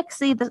item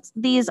 6.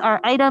 These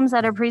are items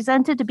that are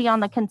presented to be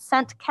on the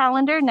consent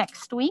calendar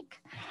next week.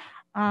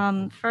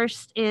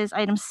 First is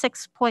item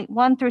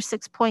 6.1 through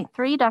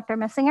 6.3. Dr.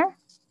 Messinger.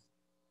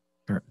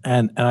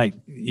 And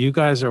you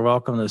guys are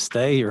welcome to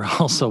stay. You're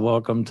also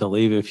welcome to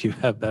leave if you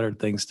have better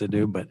things to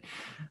do, but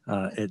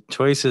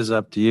choice is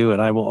up to you.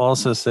 And I will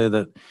also say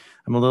that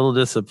I'm a little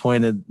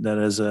disappointed that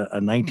as a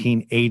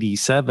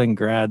 1987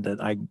 grad,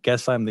 that I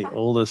guess I'm the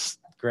oldest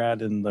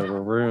grad in the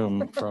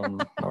room from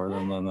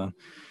Northern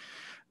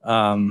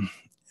London.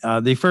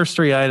 The first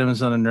 3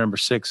 items under number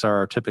 6 are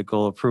our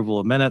typical approval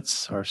of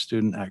minutes, our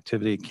student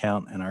activity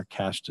account, and our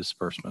cash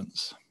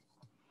disbursements.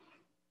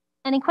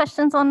 Any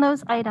questions on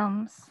those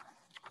items?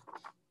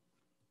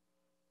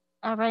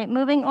 All right,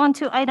 moving on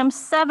to item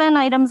 7,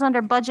 items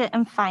under budget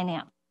and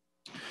finance.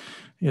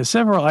 Yeah,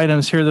 several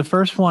items here. The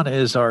first one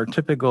is our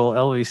typical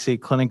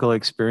LVC clinical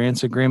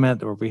experience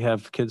agreement, where we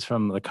have kids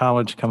from the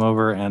college come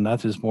over, and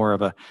that is more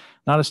of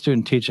not a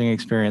student teaching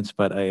experience,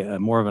 but a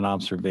more of an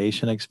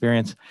observation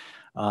experience.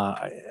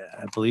 I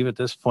believe at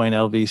this point,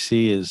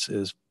 LVC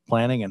is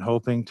planning and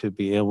hoping to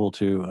be able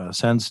to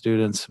send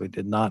students. We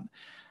did not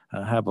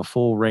have a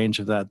full range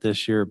of that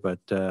this year, but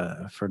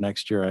for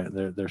next year,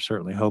 they're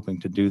certainly hoping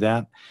to do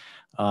that.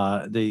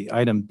 The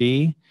item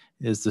B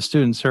is the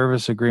student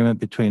service agreement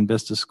between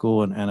Vista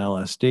School and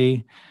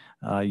NLSD.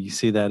 You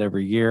see that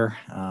every year,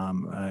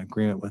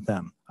 agreement with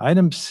them.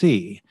 Item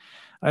C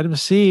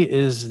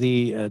is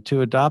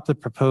to adopt the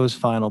proposed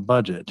final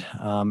budget.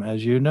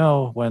 As you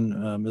know,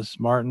 when Ms.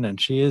 Martin, and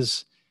she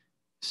is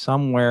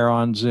somewhere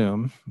on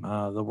Zoom,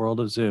 the world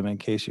of Zoom, in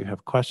case you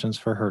have questions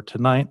for her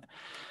tonight.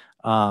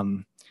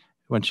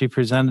 When she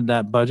presented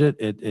that budget,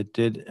 it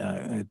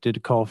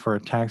did call for a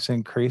tax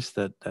increase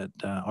that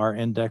our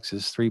index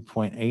is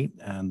 3.8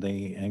 and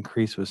the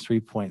increase was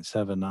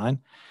 3.79.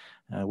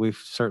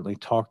 We've certainly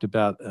talked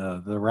about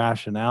the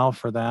rationale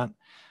for that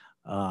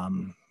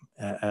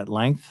at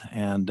length.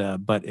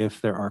 But if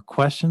there are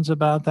questions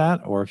about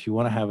that, or if you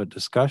want to have a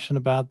discussion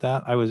about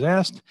that, I was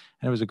asked,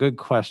 and it was a good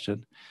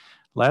question.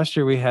 Last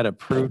year we had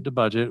approved the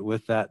budget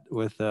with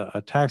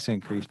a tax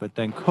increase, but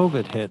then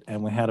COVID hit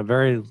and we had a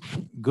very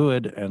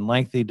good and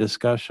lengthy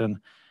discussion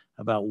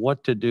about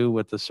what to do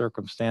with the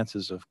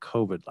circumstances of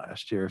COVID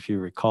last year, if you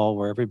recall,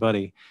 where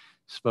everybody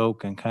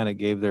spoke and kind of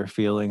gave their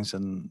feelings,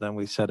 and then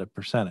we set a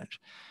percentage.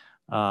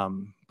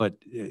 But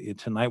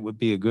tonight would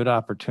be a good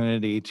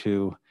opportunity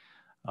to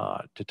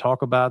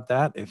talk about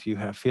that. If you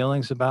have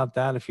feelings about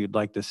that, if you'd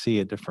like to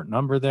see a different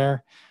number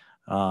there.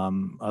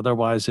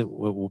 Otherwise, it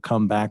will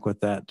come back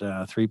with that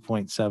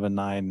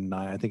 3.799.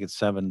 I think it's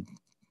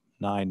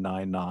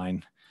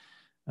 7999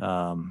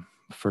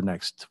 for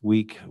next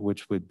week,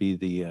 which would be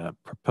the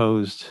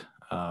proposed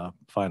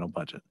final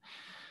budget.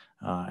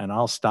 And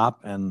I'll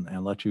stop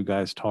and let you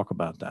guys talk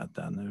about that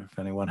then, if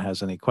anyone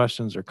has any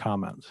questions or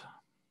comments.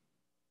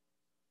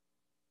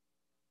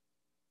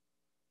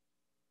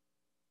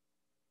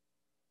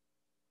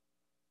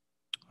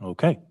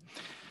 Okay.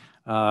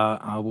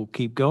 I will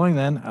keep going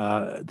then.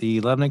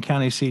 The Lebanon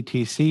County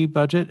CTC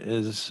budget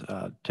is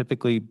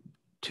typically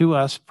to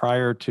us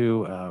prior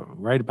to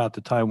right about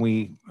the time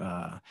we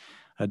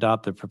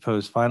adopt the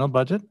proposed final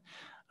budget.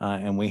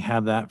 And we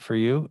have that for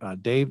you.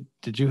 Dave,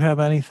 did you have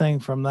anything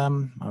from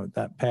them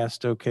that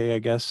passed okay, I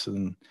guess,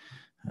 and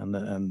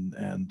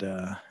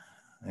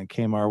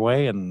came our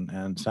way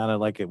and sounded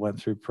like it went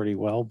through pretty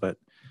well? But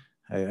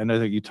I know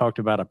that you talked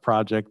about a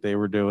project they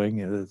were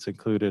doing that's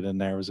included in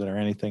there. Was there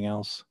anything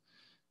else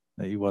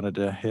that you wanted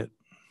to hit?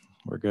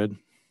 We're good.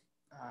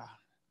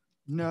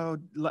 No,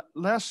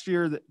 last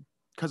year,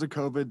 because of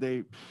COVID,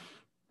 they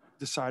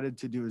decided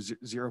to do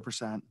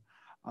 0%.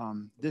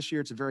 This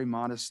year, it's a very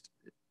modest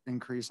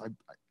increase.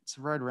 It's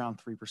right around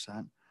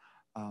 3%.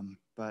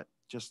 But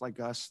just like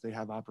us, they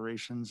have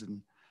operations and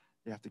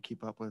they have to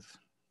keep up with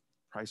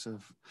cost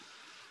of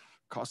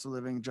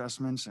living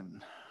adjustments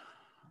and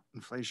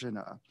inflation.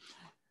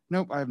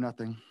 Nope, I have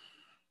nothing.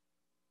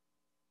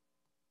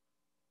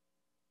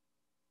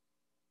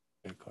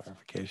 Good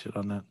clarification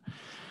on that.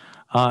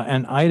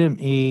 And item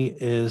E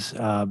is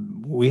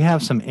we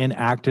have some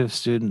inactive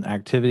student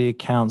activity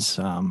accounts.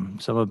 Some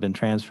have been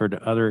transferred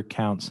to other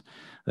accounts.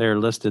 They're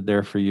listed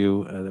there for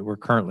you that we're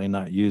currently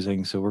not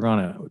using. So we're going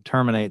to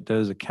terminate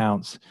those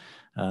accounts.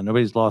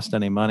 Nobody's lost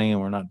any money, and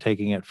we're not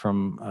taking it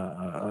from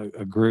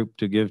a group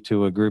to give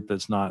to a group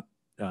that's not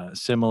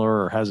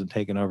similar or hasn't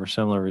taken over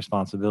similar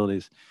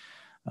responsibilities.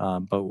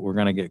 But we're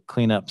going to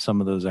clean up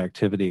some of those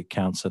activity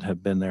accounts that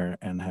have been there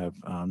and have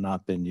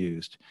not been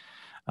used.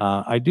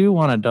 I do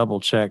want to double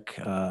check,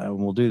 and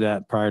we'll do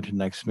that prior to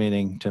next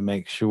meeting to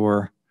make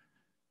sure.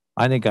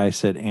 I think I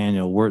said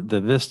annual.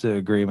 The VISTA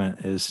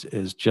agreement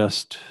is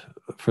just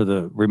for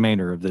the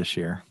remainder of this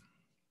year.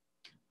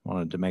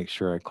 Wanted to make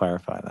sure I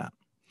clarify that.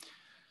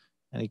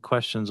 Any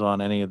questions on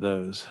any of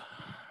those?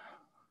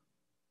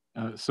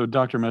 So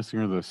Dr.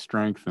 Messinger, the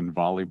strength and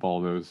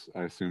volleyball, those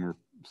I assume are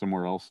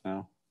somewhere else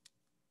now?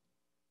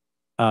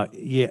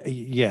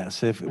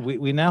 Yes. If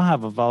we now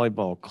have a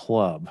volleyball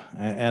club,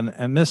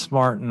 and Miss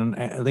Martin,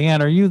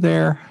 Leanne, are you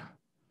there?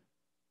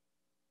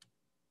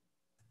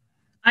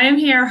 I am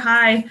here.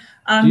 Hi.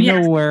 Do you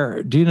know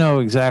where? Do you know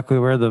exactly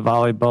where the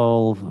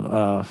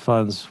volleyball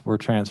funds were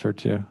transferred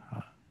to?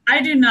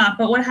 I do not.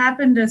 But what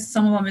happened is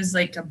some of them is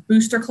like a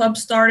booster club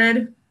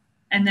started,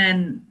 and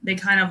then they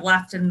kind of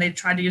left and they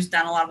tried to use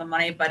down a lot of the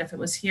money. But if it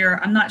was here,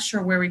 I'm not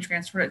sure where we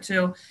transferred it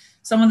to.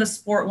 Some of the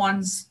sport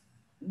ones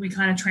we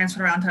kind of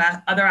transferred around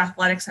to other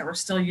athletics that were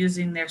still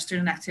using their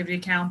student activity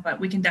account, but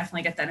we can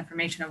definitely get that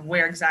information of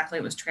where exactly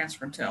it was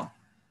transferred to.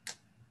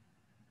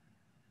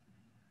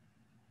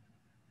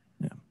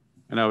 Yeah.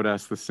 And I would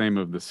ask the same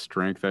of the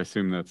strength. I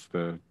assume that's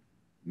the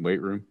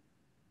weight room.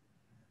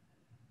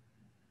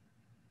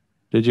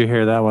 Did you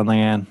hear that one,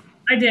 Leanne?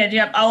 I did.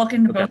 Yep. I'll look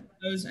into both of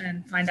those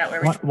and find out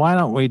where Why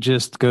don't we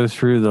just go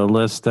through the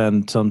list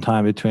then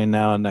sometime between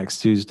now and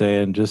next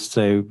Tuesday and just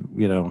say,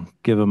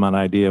 give them an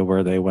idea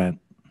where they went.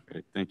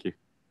 Okay, thank you.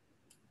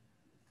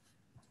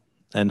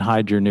 And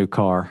hide your new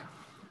car.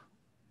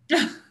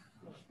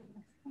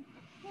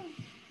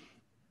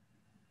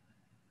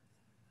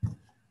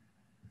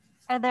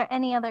 Are there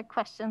any other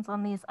questions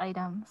on these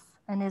items?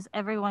 And is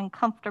everyone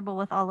comfortable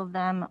with all of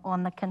them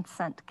on the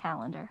consent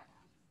calendar?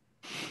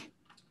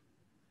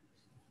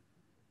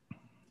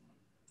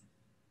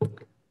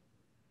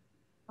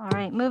 All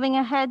right, moving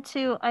ahead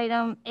to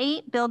item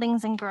 8,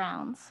 buildings and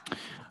grounds.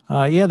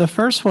 Yeah, the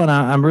first one,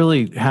 I'm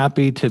really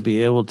happy to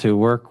be able to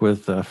work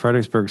with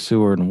Fredericksburg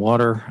Sewer and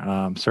Water.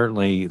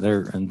 Certainly,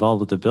 they're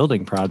involved with the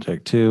building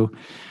project too.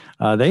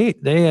 They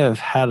have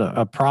had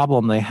a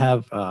problem. They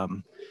have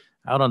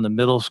out on the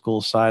middle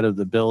school side of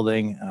the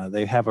building,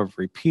 they have a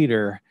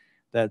repeater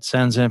that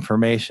sends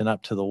information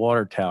up to the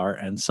water tower.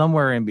 And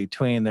somewhere in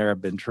between, there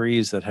have been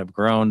trees that have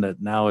grown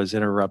that now is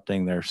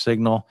interrupting their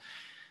signal.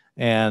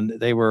 And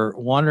they were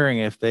wondering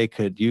if they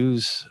could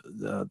use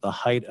the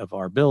height of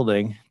our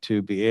building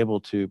to be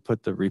able to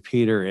put the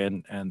repeater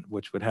in, and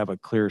which would have a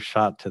clear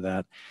shot to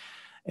that.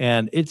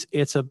 And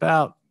it's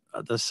about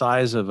the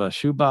size of a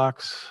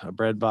shoebox, a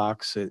bread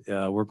box.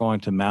 We're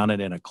going to mount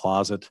it in a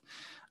closet,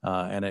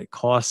 and it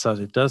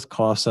does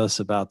cost us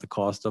about the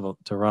cost of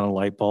to run a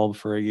light bulb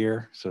for a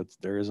year. So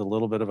there is a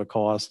little bit of a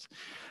cost,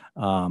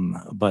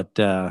 but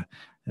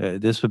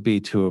this would be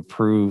to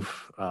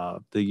approve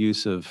the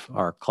use of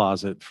our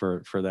closet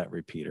for that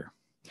repeater.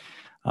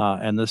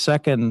 And the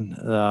second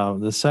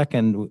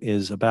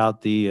is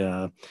about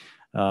the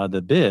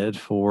bid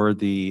for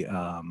the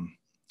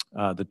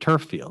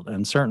turf field.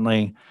 And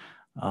certainly,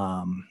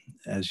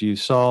 as you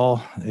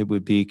saw, it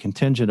would be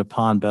contingent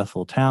upon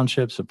Bethel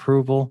Township's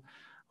approval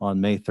on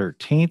May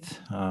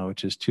 13th,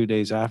 which is 2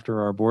 days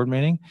after our board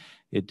meeting.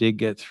 It did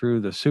get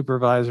through the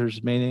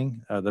supervisors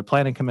meeting, the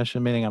planning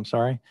commission meeting, I'm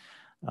sorry,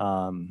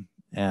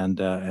 and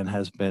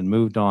has been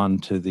moved on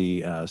to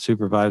the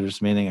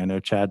supervisors meeting. I know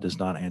Chad does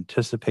not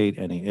anticipate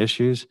any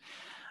issues.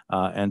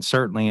 And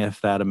certainly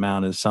if that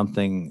amount is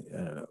something,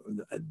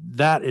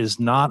 that is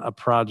not a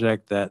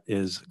project that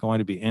is going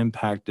to be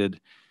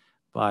impacted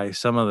by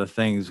some of the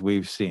things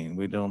we've seen.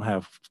 We don't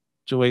have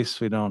joists,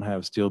 we don't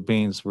have steel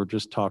beams. We're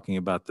just talking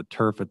about the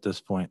turf at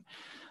this point.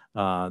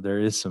 There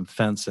is some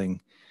fencing,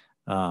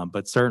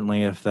 but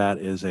certainly if that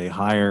is a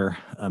higher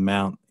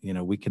amount,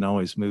 we can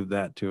always move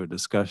that to a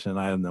discussion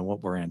item than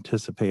what we're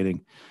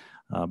anticipating.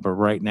 But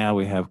right now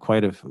we have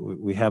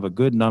a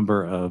good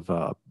number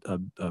of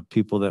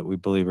people that we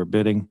believe are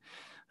bidding,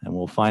 and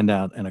we'll find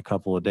out in a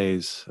couple of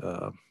days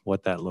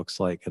what that looks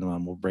like,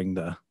 and we'll bring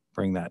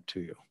that to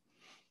you.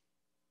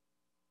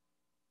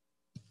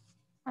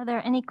 Are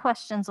there any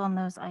questions on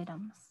those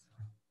items?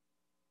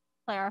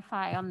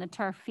 Clarify on the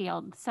turf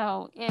field.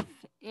 So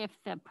if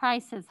the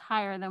price is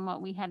higher than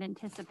what we had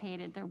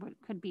anticipated, there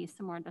could be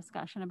some more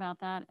discussion about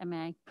that. Am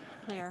I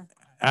clear?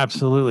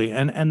 Absolutely.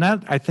 And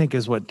that, I think,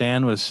 is what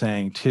Dan was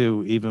saying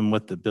too, even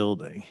with the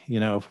building.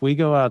 If we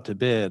go out to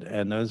bid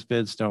and those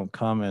bids don't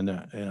come in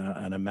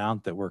an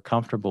amount that we're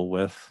comfortable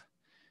with,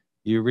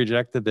 you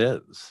reject the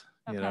bids,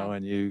 Okay.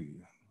 And you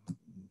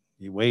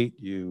wait,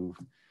 you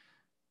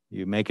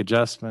make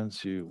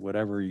adjustments,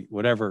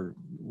 whatever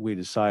we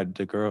decide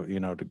to go,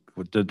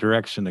 the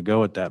direction to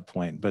go at that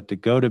point. But to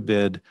go to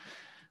bid,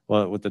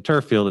 well, with the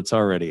turf field, it's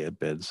already at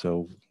bid.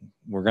 So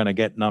we're going to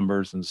get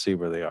numbers and see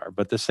where they are.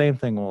 But the same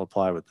thing will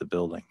apply with the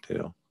building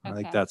too. I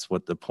think that's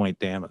what the point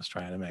Dan was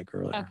trying to make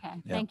earlier. Okay.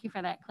 Yep. Thank you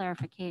for that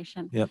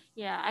clarification. Yep.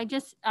 Yeah. I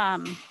just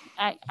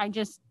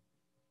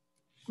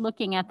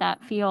looking at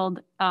that field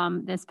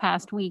this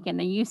past week and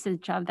the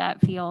usage of that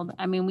field.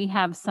 I mean, we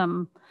have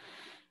some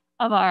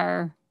of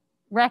our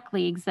rec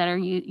leagues that are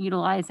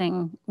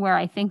utilizing where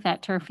I think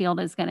that turf field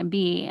is going to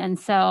be. And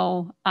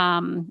so,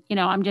 I'm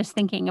just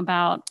thinking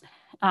about,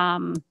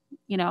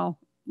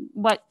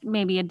 what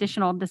maybe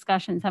additional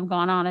discussions have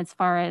gone on as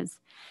far as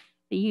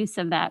the use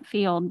of that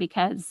field,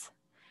 because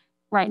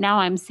right now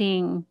I'm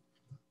seeing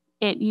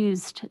it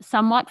used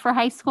somewhat for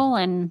high school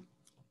and,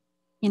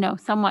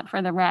 somewhat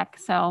for the rec.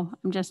 So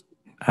I'm just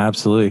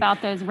absolutely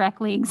about those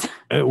rec leagues.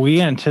 We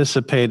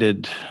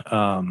anticipated,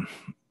 the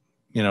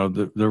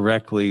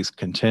rec leagues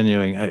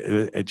continuing.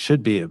 It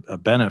should be a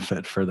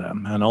benefit for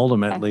them, and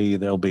ultimately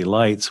there'll be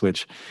lights,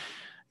 which,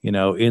 in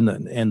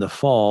the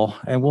fall,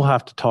 and we'll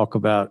have to talk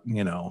about,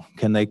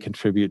 can they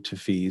contribute to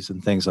fees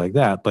and things like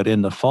that. But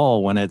in the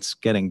fall, when it's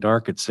getting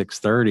dark at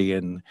 6:30,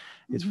 and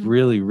it's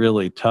really,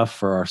 really tough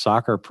for our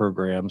soccer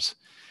programs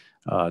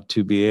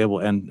to be able,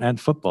 and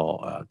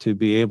football, to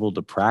be able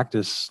to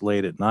practice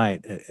late at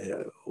night,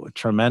 a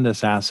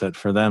tremendous asset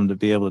for them to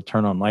be able to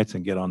turn on lights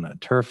and get on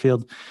that turf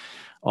field.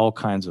 All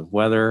kinds of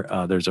weather.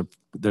 There's a,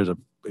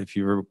 if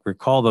you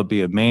recall, there'll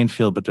be a main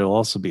field, but there'll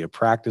also be a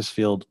practice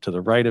field to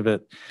the right of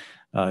it.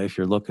 If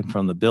you're looking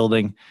from the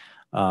building,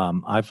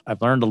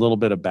 I've learned a little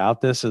bit about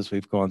this as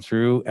we've gone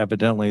through.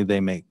 Evidently, they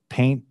make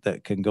paint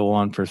that can go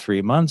on for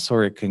 3 months,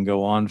 or it can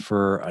go on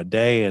for a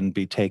day and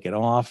be taken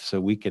off.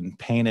 So we can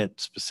paint it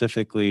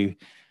specifically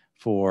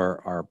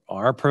for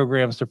our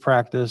programs to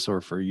practice,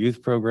 or for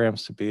youth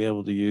programs to be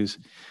able to use.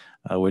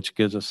 Which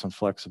gives us some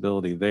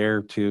flexibility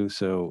there too.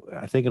 So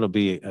I think it'll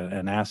be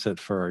an asset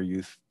for our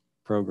youth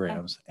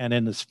programs. Okay. And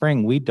in the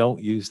spring, we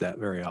don't use that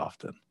very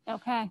often.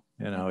 Okay.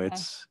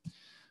 It's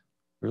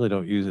really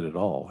don't use it at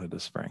all in the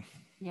spring.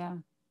 Yeah.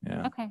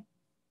 Yeah. Okay.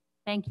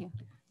 Thank you.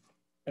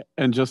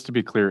 And just to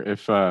be clear,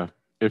 if for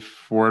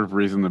whatever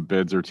reason the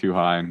bids are too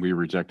high and we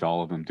reject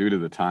all of them due to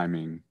the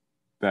timing,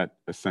 that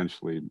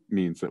essentially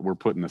means that we're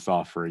putting this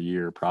off for a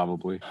year,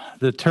 probably.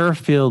 The turf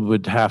field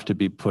would have to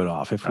be put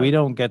off. If we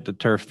don't get the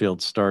turf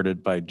field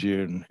started by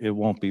June, it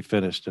won't be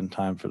finished in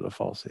time for the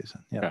fall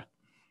season. Yeah. Okay.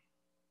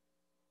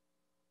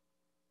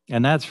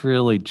 And that's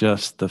really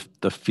just the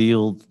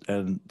field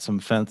and some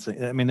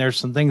fencing. I mean, there's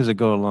some things that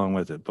go along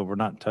with it, but we're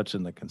not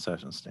touching the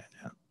concession stand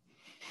yet.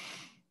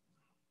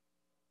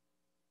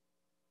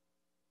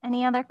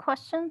 Any other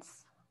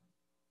questions?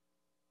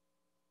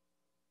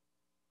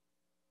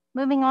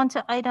 Moving on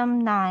to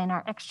item 9,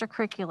 our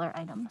extracurricular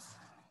items.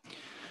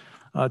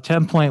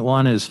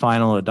 10.1 is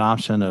final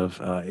adoption of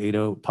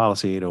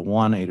policy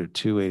 801,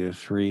 802,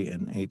 803,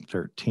 and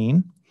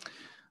 813.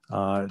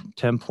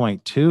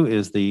 10.2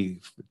 is the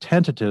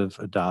tentative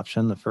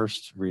adoption, the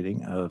first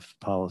reading of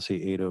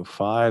policy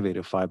 805,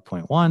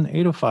 805.1,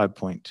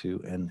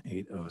 805.2, and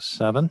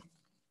 807.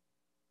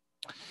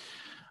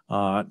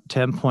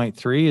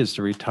 10.3 is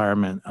the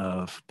retirement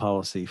of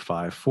policy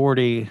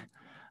 540.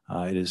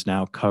 It is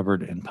now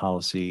covered in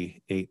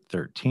policy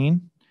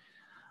 813.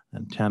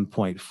 And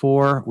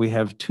 10.4, we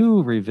have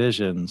 2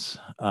 revisions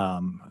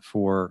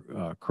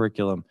for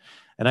curriculum.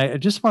 And I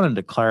just wanted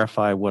to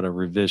clarify what a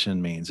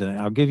revision means. And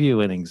I'll give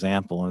you an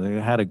example. And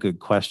I had a good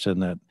question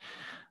that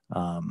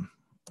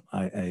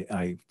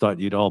I thought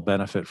you'd all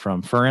benefit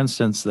from. For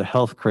instance, the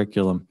health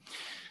curriculum.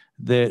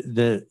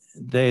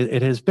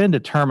 It has been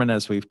determined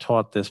as we've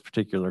taught this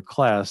particular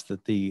class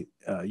that the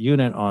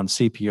unit on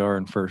CPR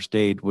and first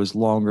aid was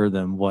longer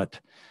than what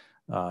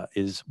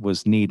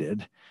was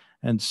needed.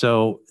 And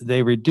so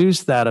they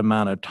reduced that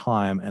amount of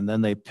time, and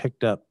then they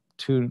picked up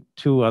two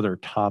other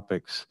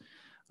topics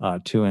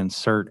to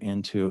insert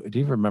into. Do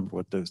you remember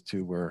what those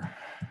 2 were?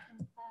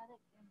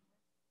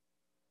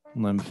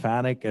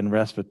 Lymphatic and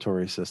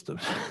respiratory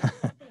systems.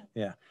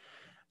 Yeah.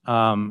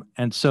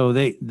 And so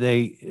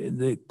they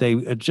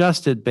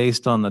adjusted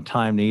based on the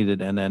time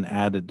needed and then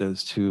added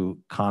those 2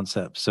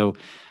 concepts. So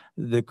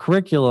the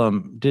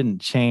curriculum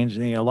didn't change.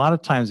 A lot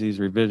of times these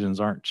revisions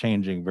aren't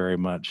changing very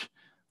much,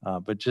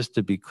 but just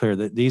to be clear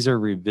that these are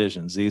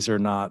revisions. These are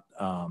not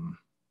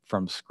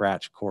from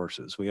scratch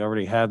courses. We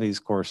already have these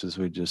courses.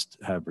 We just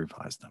have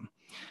revised them.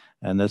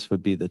 And this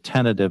would be the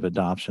tentative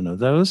adoption of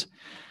those.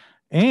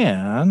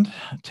 And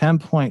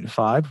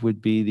 10.5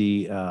 would be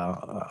the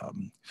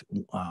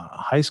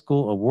high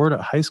school award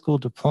a high school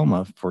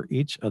diploma for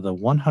each of the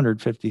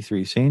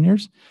 153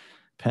 seniors,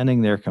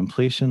 pending their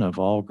completion of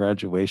all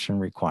graduation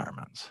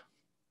requirements.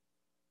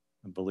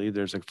 I believe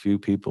there's a few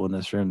people in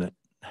this room that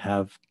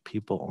have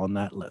people on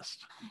that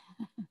list.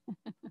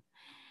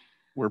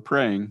 We're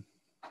praying.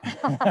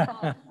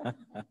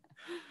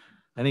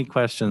 Any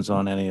questions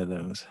on any of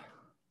those?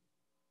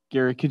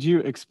 Gary, could you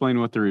explain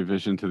what the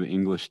revision to the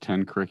English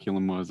 10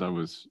 curriculum was? I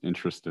was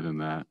interested in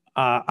that.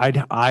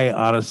 I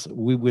honestly,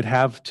 we would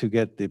have to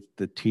get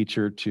the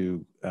teacher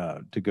to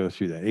go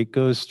through that. It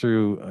goes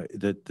through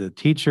the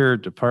teacher,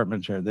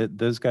 department chair,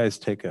 those guys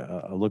take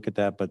a look at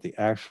that, but the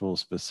actual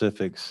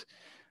specifics,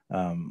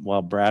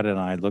 while Brad and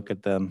I look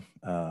at them,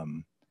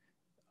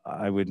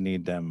 I would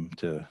need them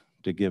to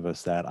give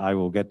us that. I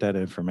will get that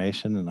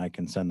information and I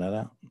can send that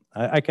out.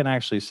 I can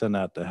actually send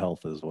out to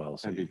health as well.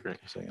 So that'd be great.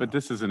 But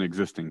this is an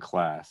existing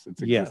class. It's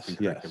existing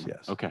curriculum.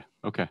 Yes.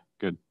 Okay,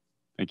 good.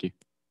 Thank you.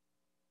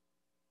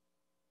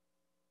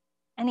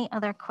 Any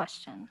other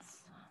questions?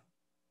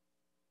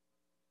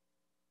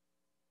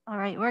 All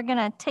right, we're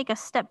gonna take a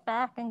step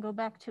back and go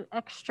back to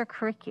extra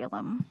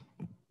curriculum.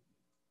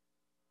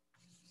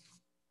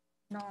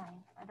 9,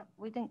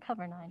 we didn't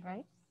cover 9,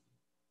 right?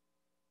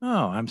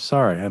 Oh, I'm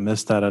sorry. I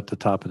missed that at the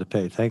top of the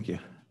page. Thank you.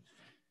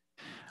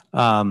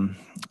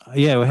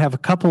 Yeah, we have a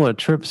couple of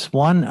trips.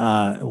 One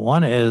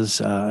is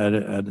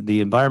the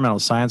environmental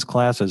science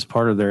class as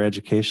part of their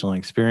educational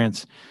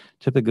experience.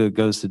 Typically it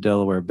goes to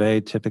Delaware Bay.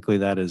 Typically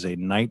that is a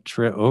night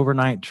trip,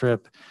 overnight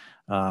trip.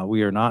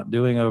 We are not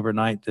doing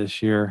overnight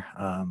this year,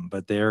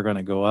 but they are going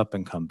to go up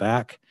and come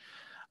back.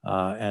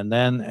 And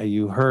then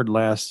you heard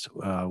last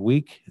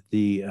week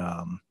the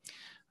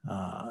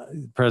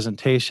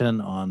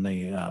presentation on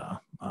the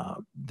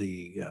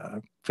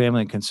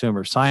family and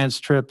consumer science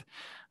trip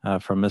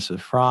from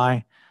Mrs.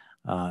 Fry,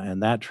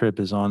 and that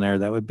trip is on there.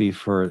 That would be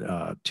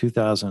for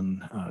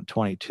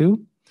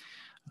 2022.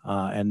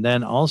 And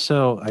then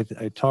also,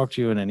 I talked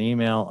to you in an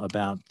email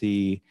about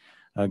the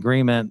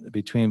agreement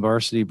between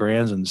Varsity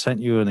Brands and sent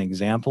you an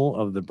example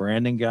of the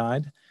branding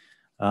guide.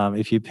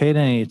 If you paid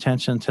any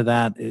attention to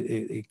that,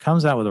 it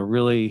comes out with a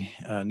really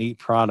neat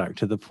product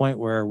to the point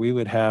where we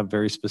would have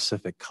very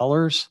specific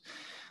colors.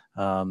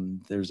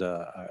 There's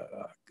a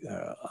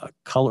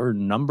color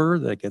number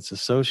that gets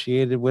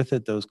associated with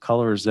it. Those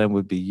colors then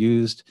would be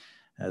used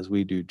as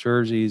we do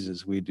jerseys,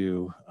 as we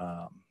do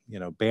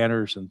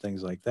banners and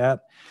things like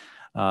that.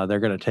 They're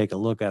going to take a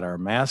look at our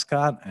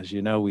mascot. As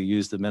you know, we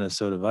use the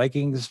Minnesota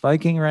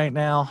Viking right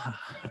now.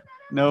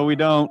 No, we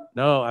don't.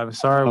 No, I'm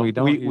sorry, we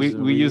don't.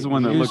 We use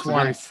one that looks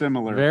very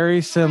similar.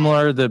 Very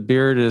similar. The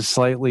beard is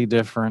slightly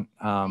different.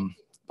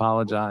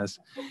 Apologize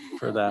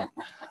for that.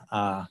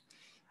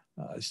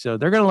 So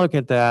they're going to look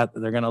at that.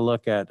 They're going to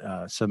look at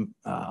some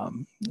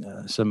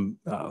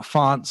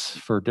fonts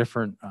for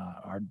different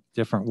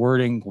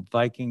wording,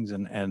 Vikings,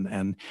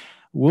 and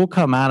we'll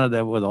come out of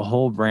that with a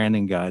whole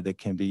branding guide that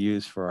can be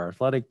used for our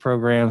athletic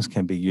programs,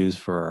 can be used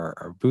for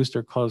our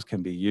booster clubs,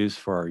 can be used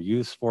for our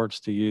youth sports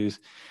to use,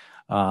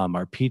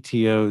 our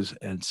PTOs.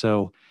 And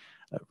so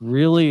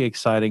really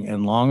exciting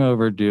and long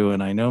overdue.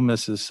 And I know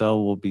Mrs.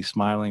 Sell will be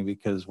smiling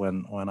because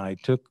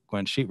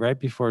right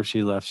before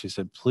she left, she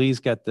said, please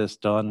get this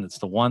done. It's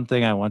the one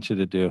thing I want you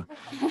to do.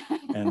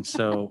 And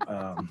so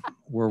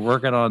we're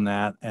working on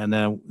that. And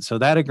then, so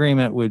that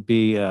agreement would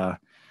be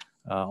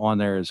on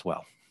there as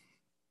well.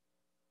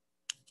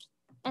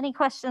 Any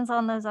questions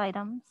on those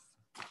items?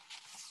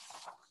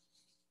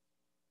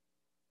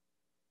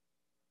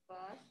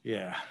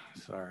 Yeah,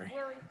 sorry.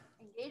 We're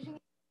engaging in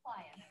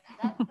compliance.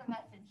 That's the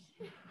message.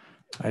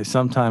 I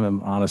sometimes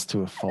am honest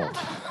to a fault.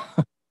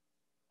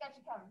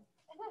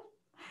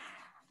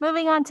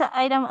 Moving on to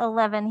item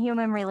 11,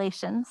 human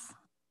relations.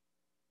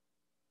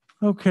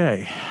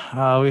 Okay,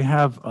 we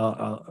have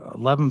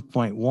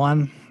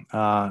 11.1.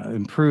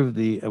 improve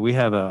we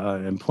have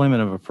a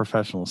employment of a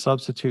professional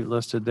substitute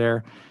listed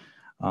there.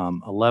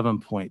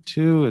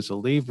 11.2 is a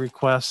leave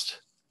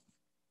request,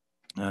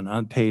 an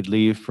unpaid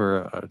leave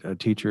for a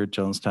teacher at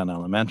Jonestown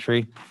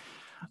Elementary.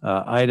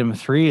 Item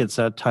 3, it's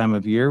that time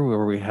of year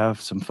where we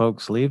have some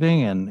folks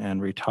leaving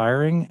and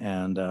retiring,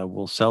 and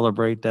we'll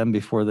celebrate them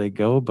before they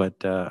go, but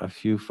a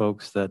few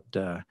folks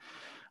that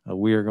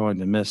we are going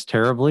to miss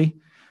terribly.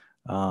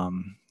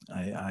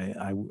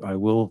 I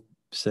will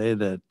say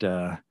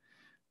that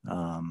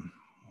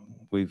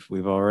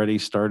we've already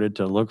started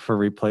to look for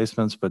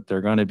replacements, but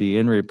they're going to be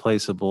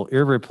irreplaceable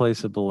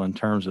in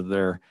terms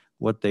of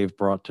what they've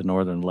brought to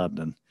Northern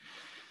Lebanon.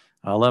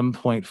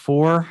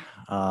 11.4,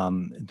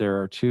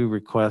 there are 2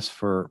 requests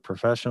for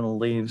professional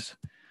leaves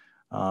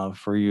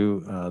for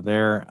you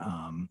there.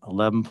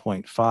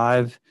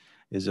 11.5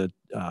 is a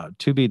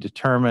to be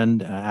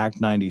determined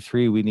Act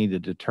 93. We need to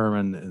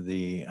determine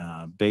the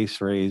base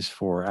raise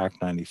for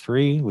Act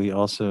 93. We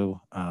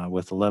also,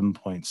 with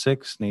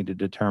 11.6, need to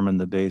determine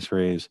the base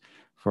raise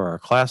for our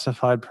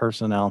classified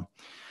personnel.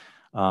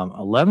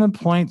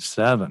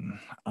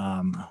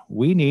 11.7,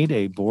 we need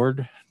a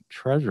board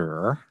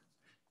treasurer.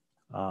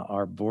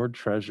 Our board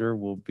treasurer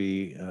will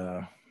be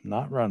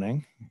not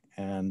running,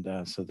 and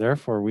so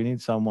therefore we need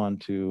someone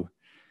to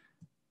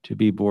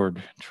be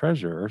board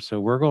treasurer. So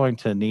we're going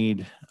to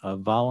need a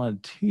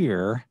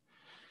volunteer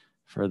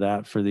for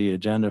that for the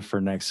agenda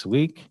for next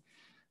week,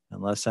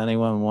 unless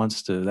anyone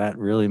wants to, that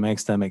really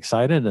makes them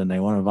excited and they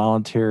want to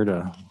volunteer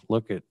to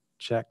look at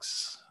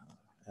checks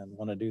and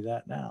want to do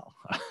that now.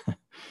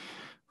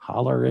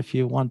 Holler if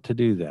you want to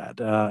do that.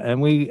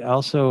 And we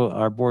also,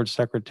 our board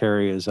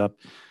secretary is up,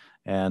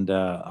 and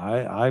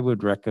I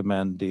would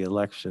recommend the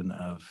election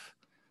of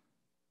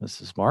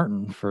Mrs.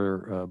 Martin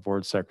for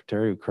board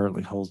secretary, who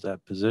currently holds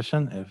that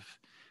position,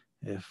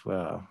 if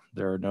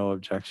there are no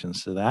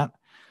objections to that.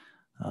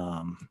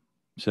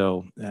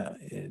 So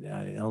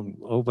I'll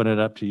open it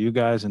up to you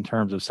guys in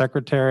terms of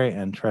secretary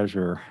and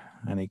treasurer.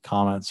 Any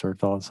comments or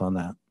thoughts on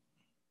that?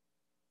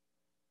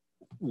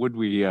 Would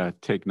we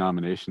take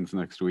nominations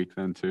next week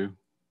then too?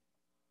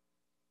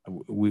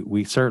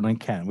 We certainly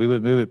can. We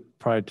would move it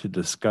probably to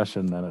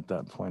discussion then at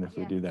that point if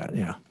we do that.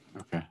 Yeah.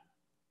 Okay.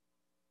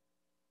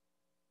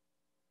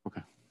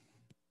 Okay.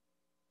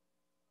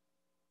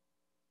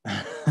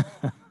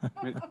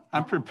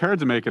 I'm prepared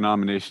to make a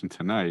nomination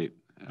tonight,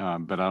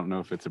 but I don't know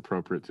if it's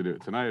appropriate to do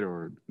it tonight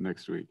or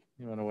next week.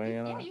 You want to weigh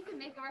in on it? You can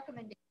make a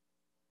recommendation.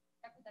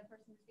 That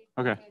person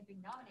Okay.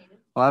 being nominated.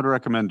 Well, I'd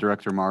recommend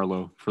Director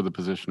Marlowe for the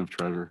position of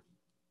treasurer.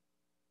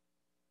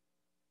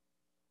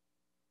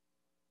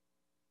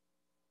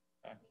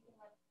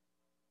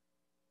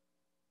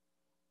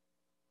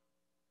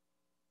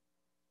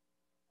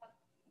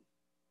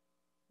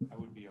 I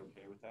would be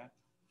okay with that.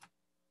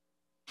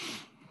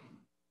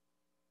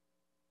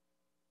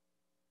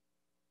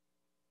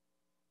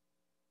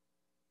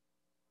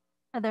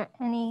 Are there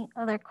any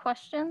other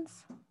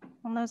questions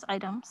on those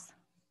items?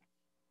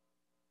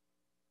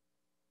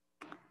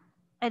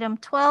 Item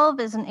 12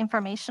 is an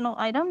informational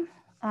item.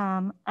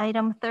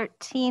 Item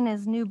 13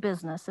 is new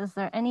business. Is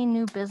there any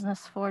new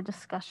business for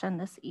discussion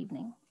this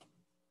evening?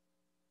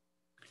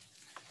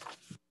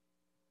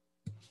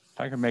 If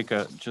I could make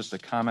just a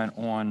comment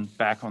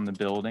back on the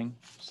building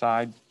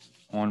side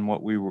on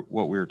what we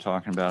were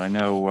talking about. I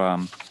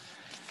know,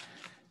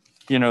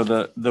 you know,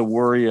 the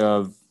worry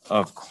of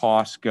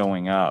costs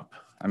going up.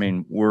 I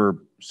mean, we're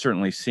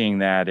certainly seeing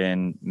that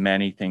in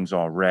many things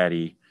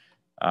already,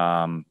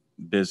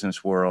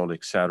 business world,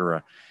 et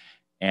cetera.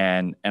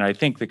 And I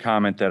think the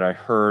comment that I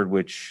heard,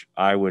 which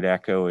I would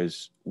echo,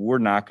 is we're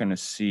not going to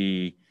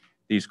see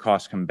these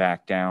costs come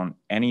back down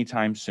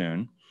anytime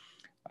soon.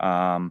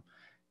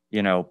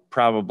 You know,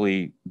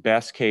 probably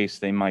best case,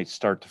 they might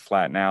start to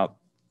flatten out,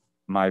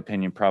 in my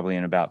opinion, probably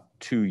in about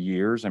 2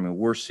 years. I mean,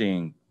 we're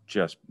seeing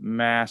just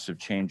massive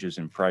changes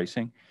in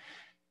pricing.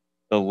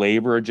 The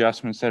labor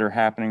adjustments that are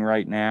happening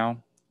right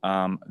now,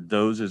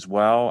 those as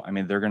well, I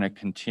mean, they're going to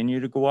continue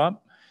to go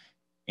up.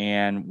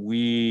 And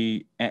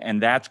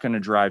that's going to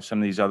drive some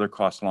of these other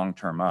costs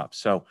long-term up.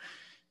 So,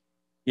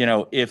 you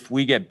know, if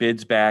we get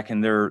bids back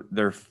and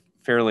they're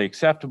fairly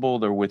acceptable,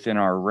 they're within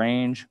our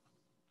range,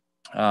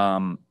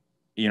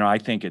 you know, I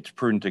think it's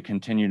prudent to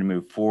continue to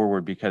move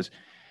forward because,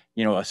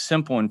 you know, a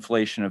simple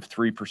inflation of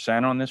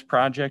 3% on this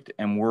project,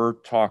 and we're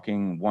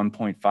talking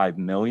 1.5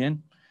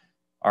 million.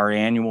 Our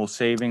annual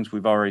savings,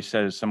 we've already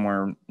said, is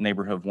somewhere in the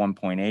neighborhood of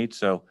 1.8.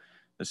 So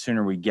the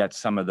sooner we get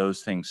some of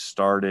those things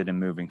started and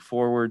moving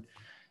forward,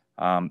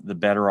 the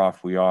better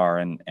off we are.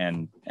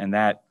 And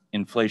that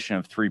inflation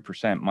of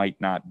 3%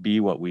 might not be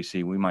what we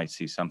see. We might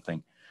see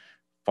something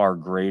far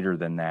greater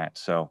than that.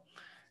 So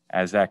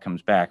as that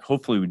comes back,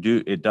 hopefully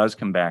it does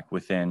come back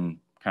within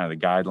kind of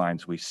the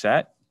guidelines we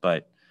set.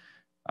 But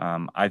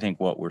I think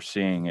what we're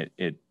seeing,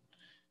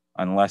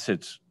 unless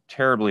it's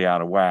terribly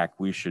out of whack,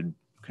 we should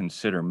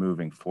consider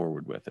moving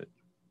forward with it.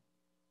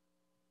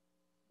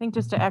 I think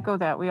just to echo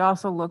that, we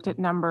also looked at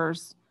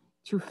numbers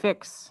to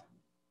fix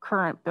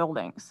current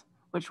buildings,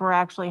 which were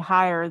actually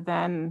higher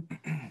than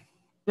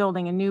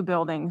building a new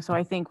building. So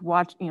I think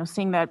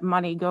seeing that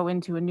money go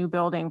into a new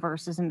building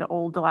versus into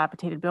old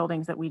dilapidated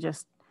buildings that we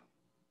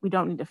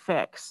don't need to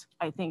fix,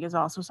 I think is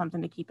also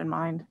something to keep in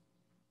mind.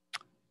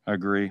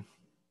 Agree.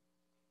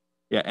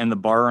 Yeah, and the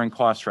borrowing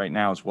costs right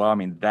now as well. I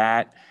mean,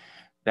 that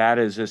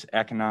is this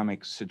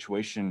economic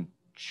situation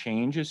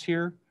changes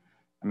here.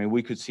 I mean,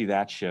 we could see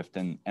that shift,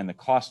 and the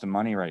cost of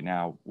money right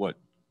now, what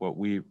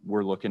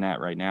we're looking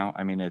at right now,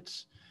 I mean,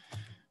 it's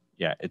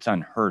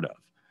unheard of.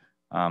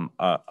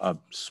 A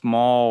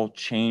small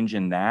change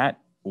in that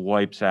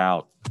wipes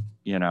out,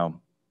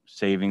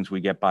 savings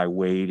we get by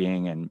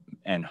waiting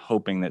and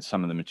hoping that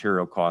some of the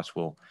material costs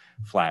will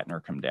flatten or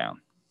come down.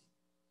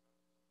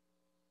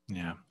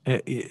 Yeah,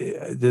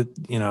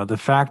 the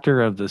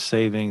factor of the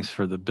savings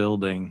for the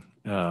building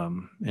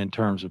in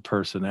terms of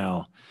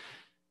personnel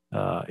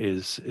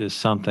is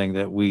something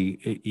that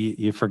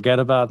you forget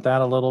about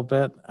that a little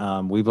bit.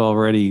 We've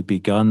already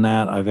begun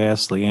that. I've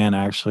asked Leanne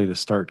actually to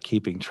start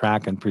keeping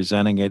track and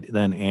presenting it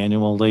then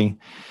annually.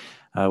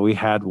 We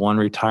had one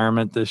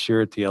retirement this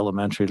year at the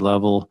elementary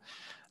level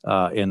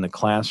in the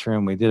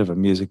classroom. We did have a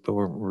music, but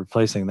we're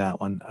replacing that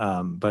one.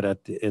 But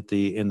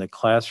in the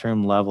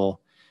classroom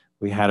level,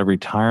 we had a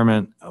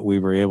retirement. We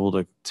were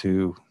able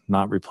to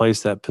not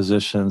replace that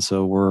position,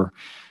 so we're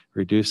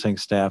reducing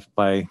staff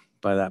by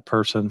that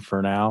person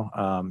for now.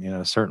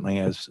 Certainly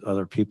as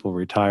other people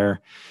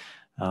retire,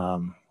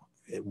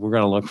 we're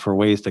going to look for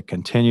ways to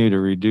continue to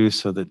reduce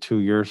so that 2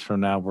 years from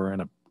now we're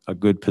in a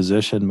good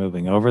position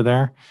moving over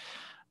there.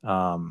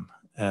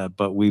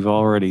 But we've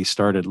already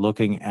started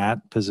looking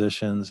at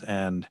positions,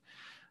 and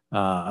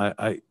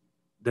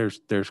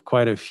there's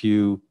quite a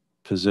few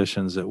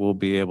positions that we'll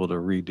be able to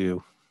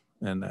redo.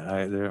 And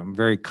I'm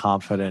very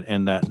confident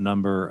in that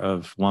number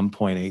of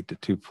 1.8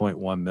 to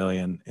 2.1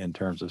 million in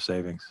terms of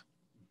savings.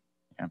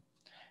 Yeah,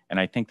 and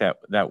I think that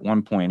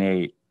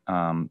 1.8,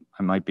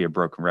 I might be a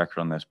broken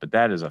record on this, but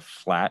that is a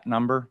flat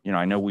number.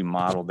 I know we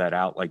modeled that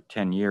out like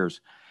 10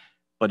 years,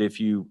 but if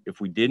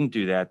we didn't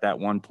do that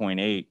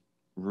 1.8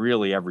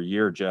 really every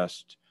year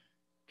just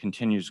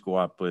continues to go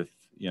up with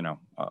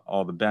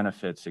all the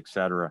benefits, et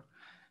cetera,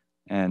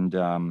 and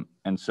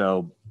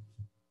so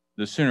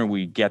the sooner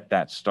we get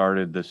that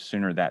started, the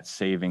sooner that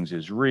savings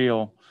is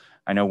real.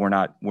 I know we're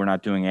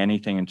not doing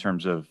anything in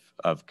terms of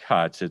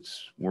cuts.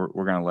 We're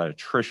going to let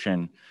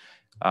attrition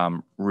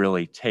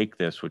really take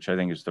this, which I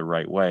think is the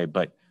right way.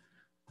 But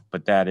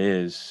that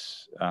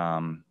is,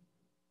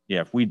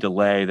 if we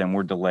delay, then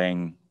we're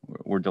delaying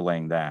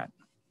that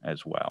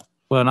as well.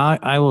 Well, and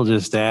I will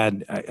just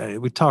add,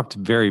 we talked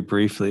very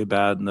briefly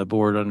about, and the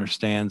board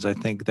understands, I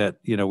think that,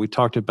 we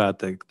talked about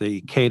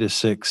the K to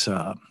 6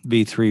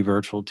 V3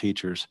 virtual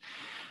teachers.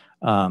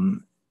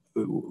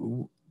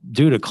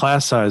 Due to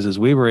class sizes,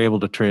 we were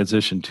able to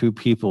transition 2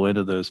 people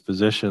into those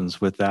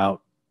positions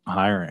without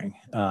hiring.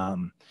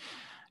 And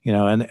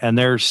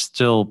there's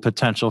still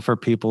potential for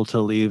people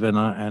to leave,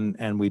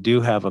 and we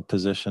do have a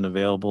position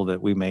available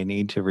that we may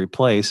need to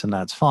replace, and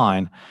that's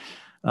fine.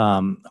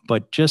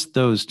 But just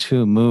those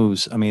 2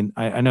 moves, I mean,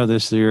 I know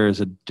this year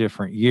is a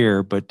different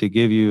year, but to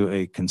give you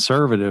a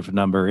conservative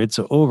number, it's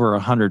over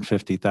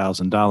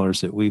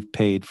 $150,000 that we've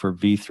paid for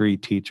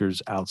V3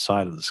 teachers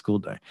outside of the school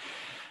day.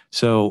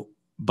 So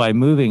by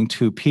moving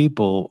 2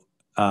 people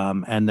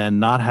and then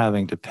not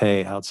having to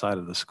pay outside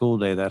of the school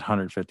day that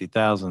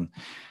 $150,000,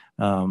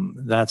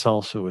 that's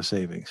also a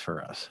savings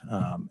for us.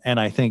 And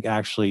I think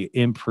actually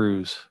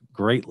improves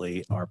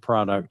greatly our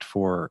product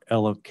for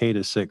K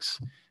to 6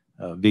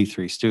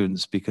 V3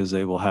 students, because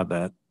they will have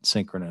that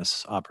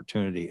synchronous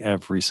opportunity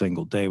every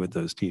single day with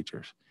those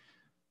teachers.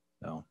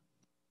 So,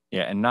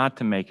 yeah, and not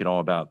to make it all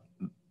about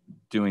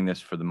doing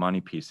this for the money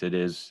piece, it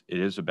is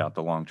about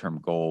the long-term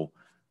goal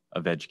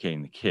of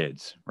educating the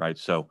kids, right?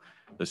 So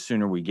the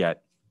sooner we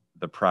get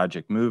the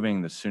project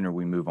moving, the sooner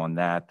we move on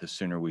that, the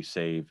sooner we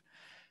save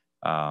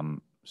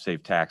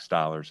tax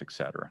dollars, et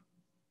cetera.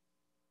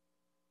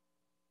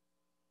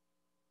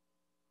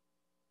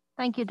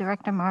 Thank you,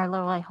 Director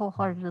Marlowe. I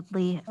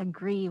wholeheartedly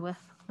agree with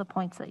the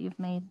points that you've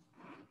made.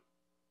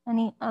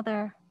 Any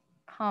other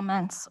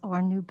comments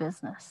or new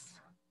business?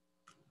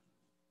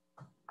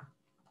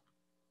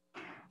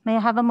 May I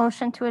have a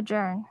motion to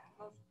adjourn?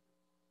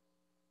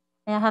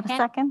 May I have a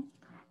second?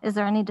 Is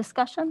there any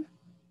discussion?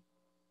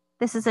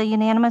 This is a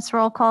unanimous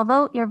roll call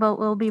vote. Your vote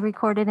will be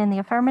recorded in the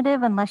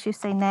affirmative unless you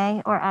say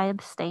nay or I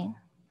abstain.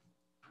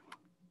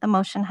 The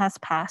motion has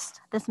passed.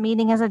 This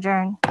meeting is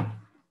adjourned.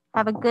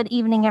 Have a good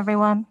evening,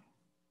 everyone.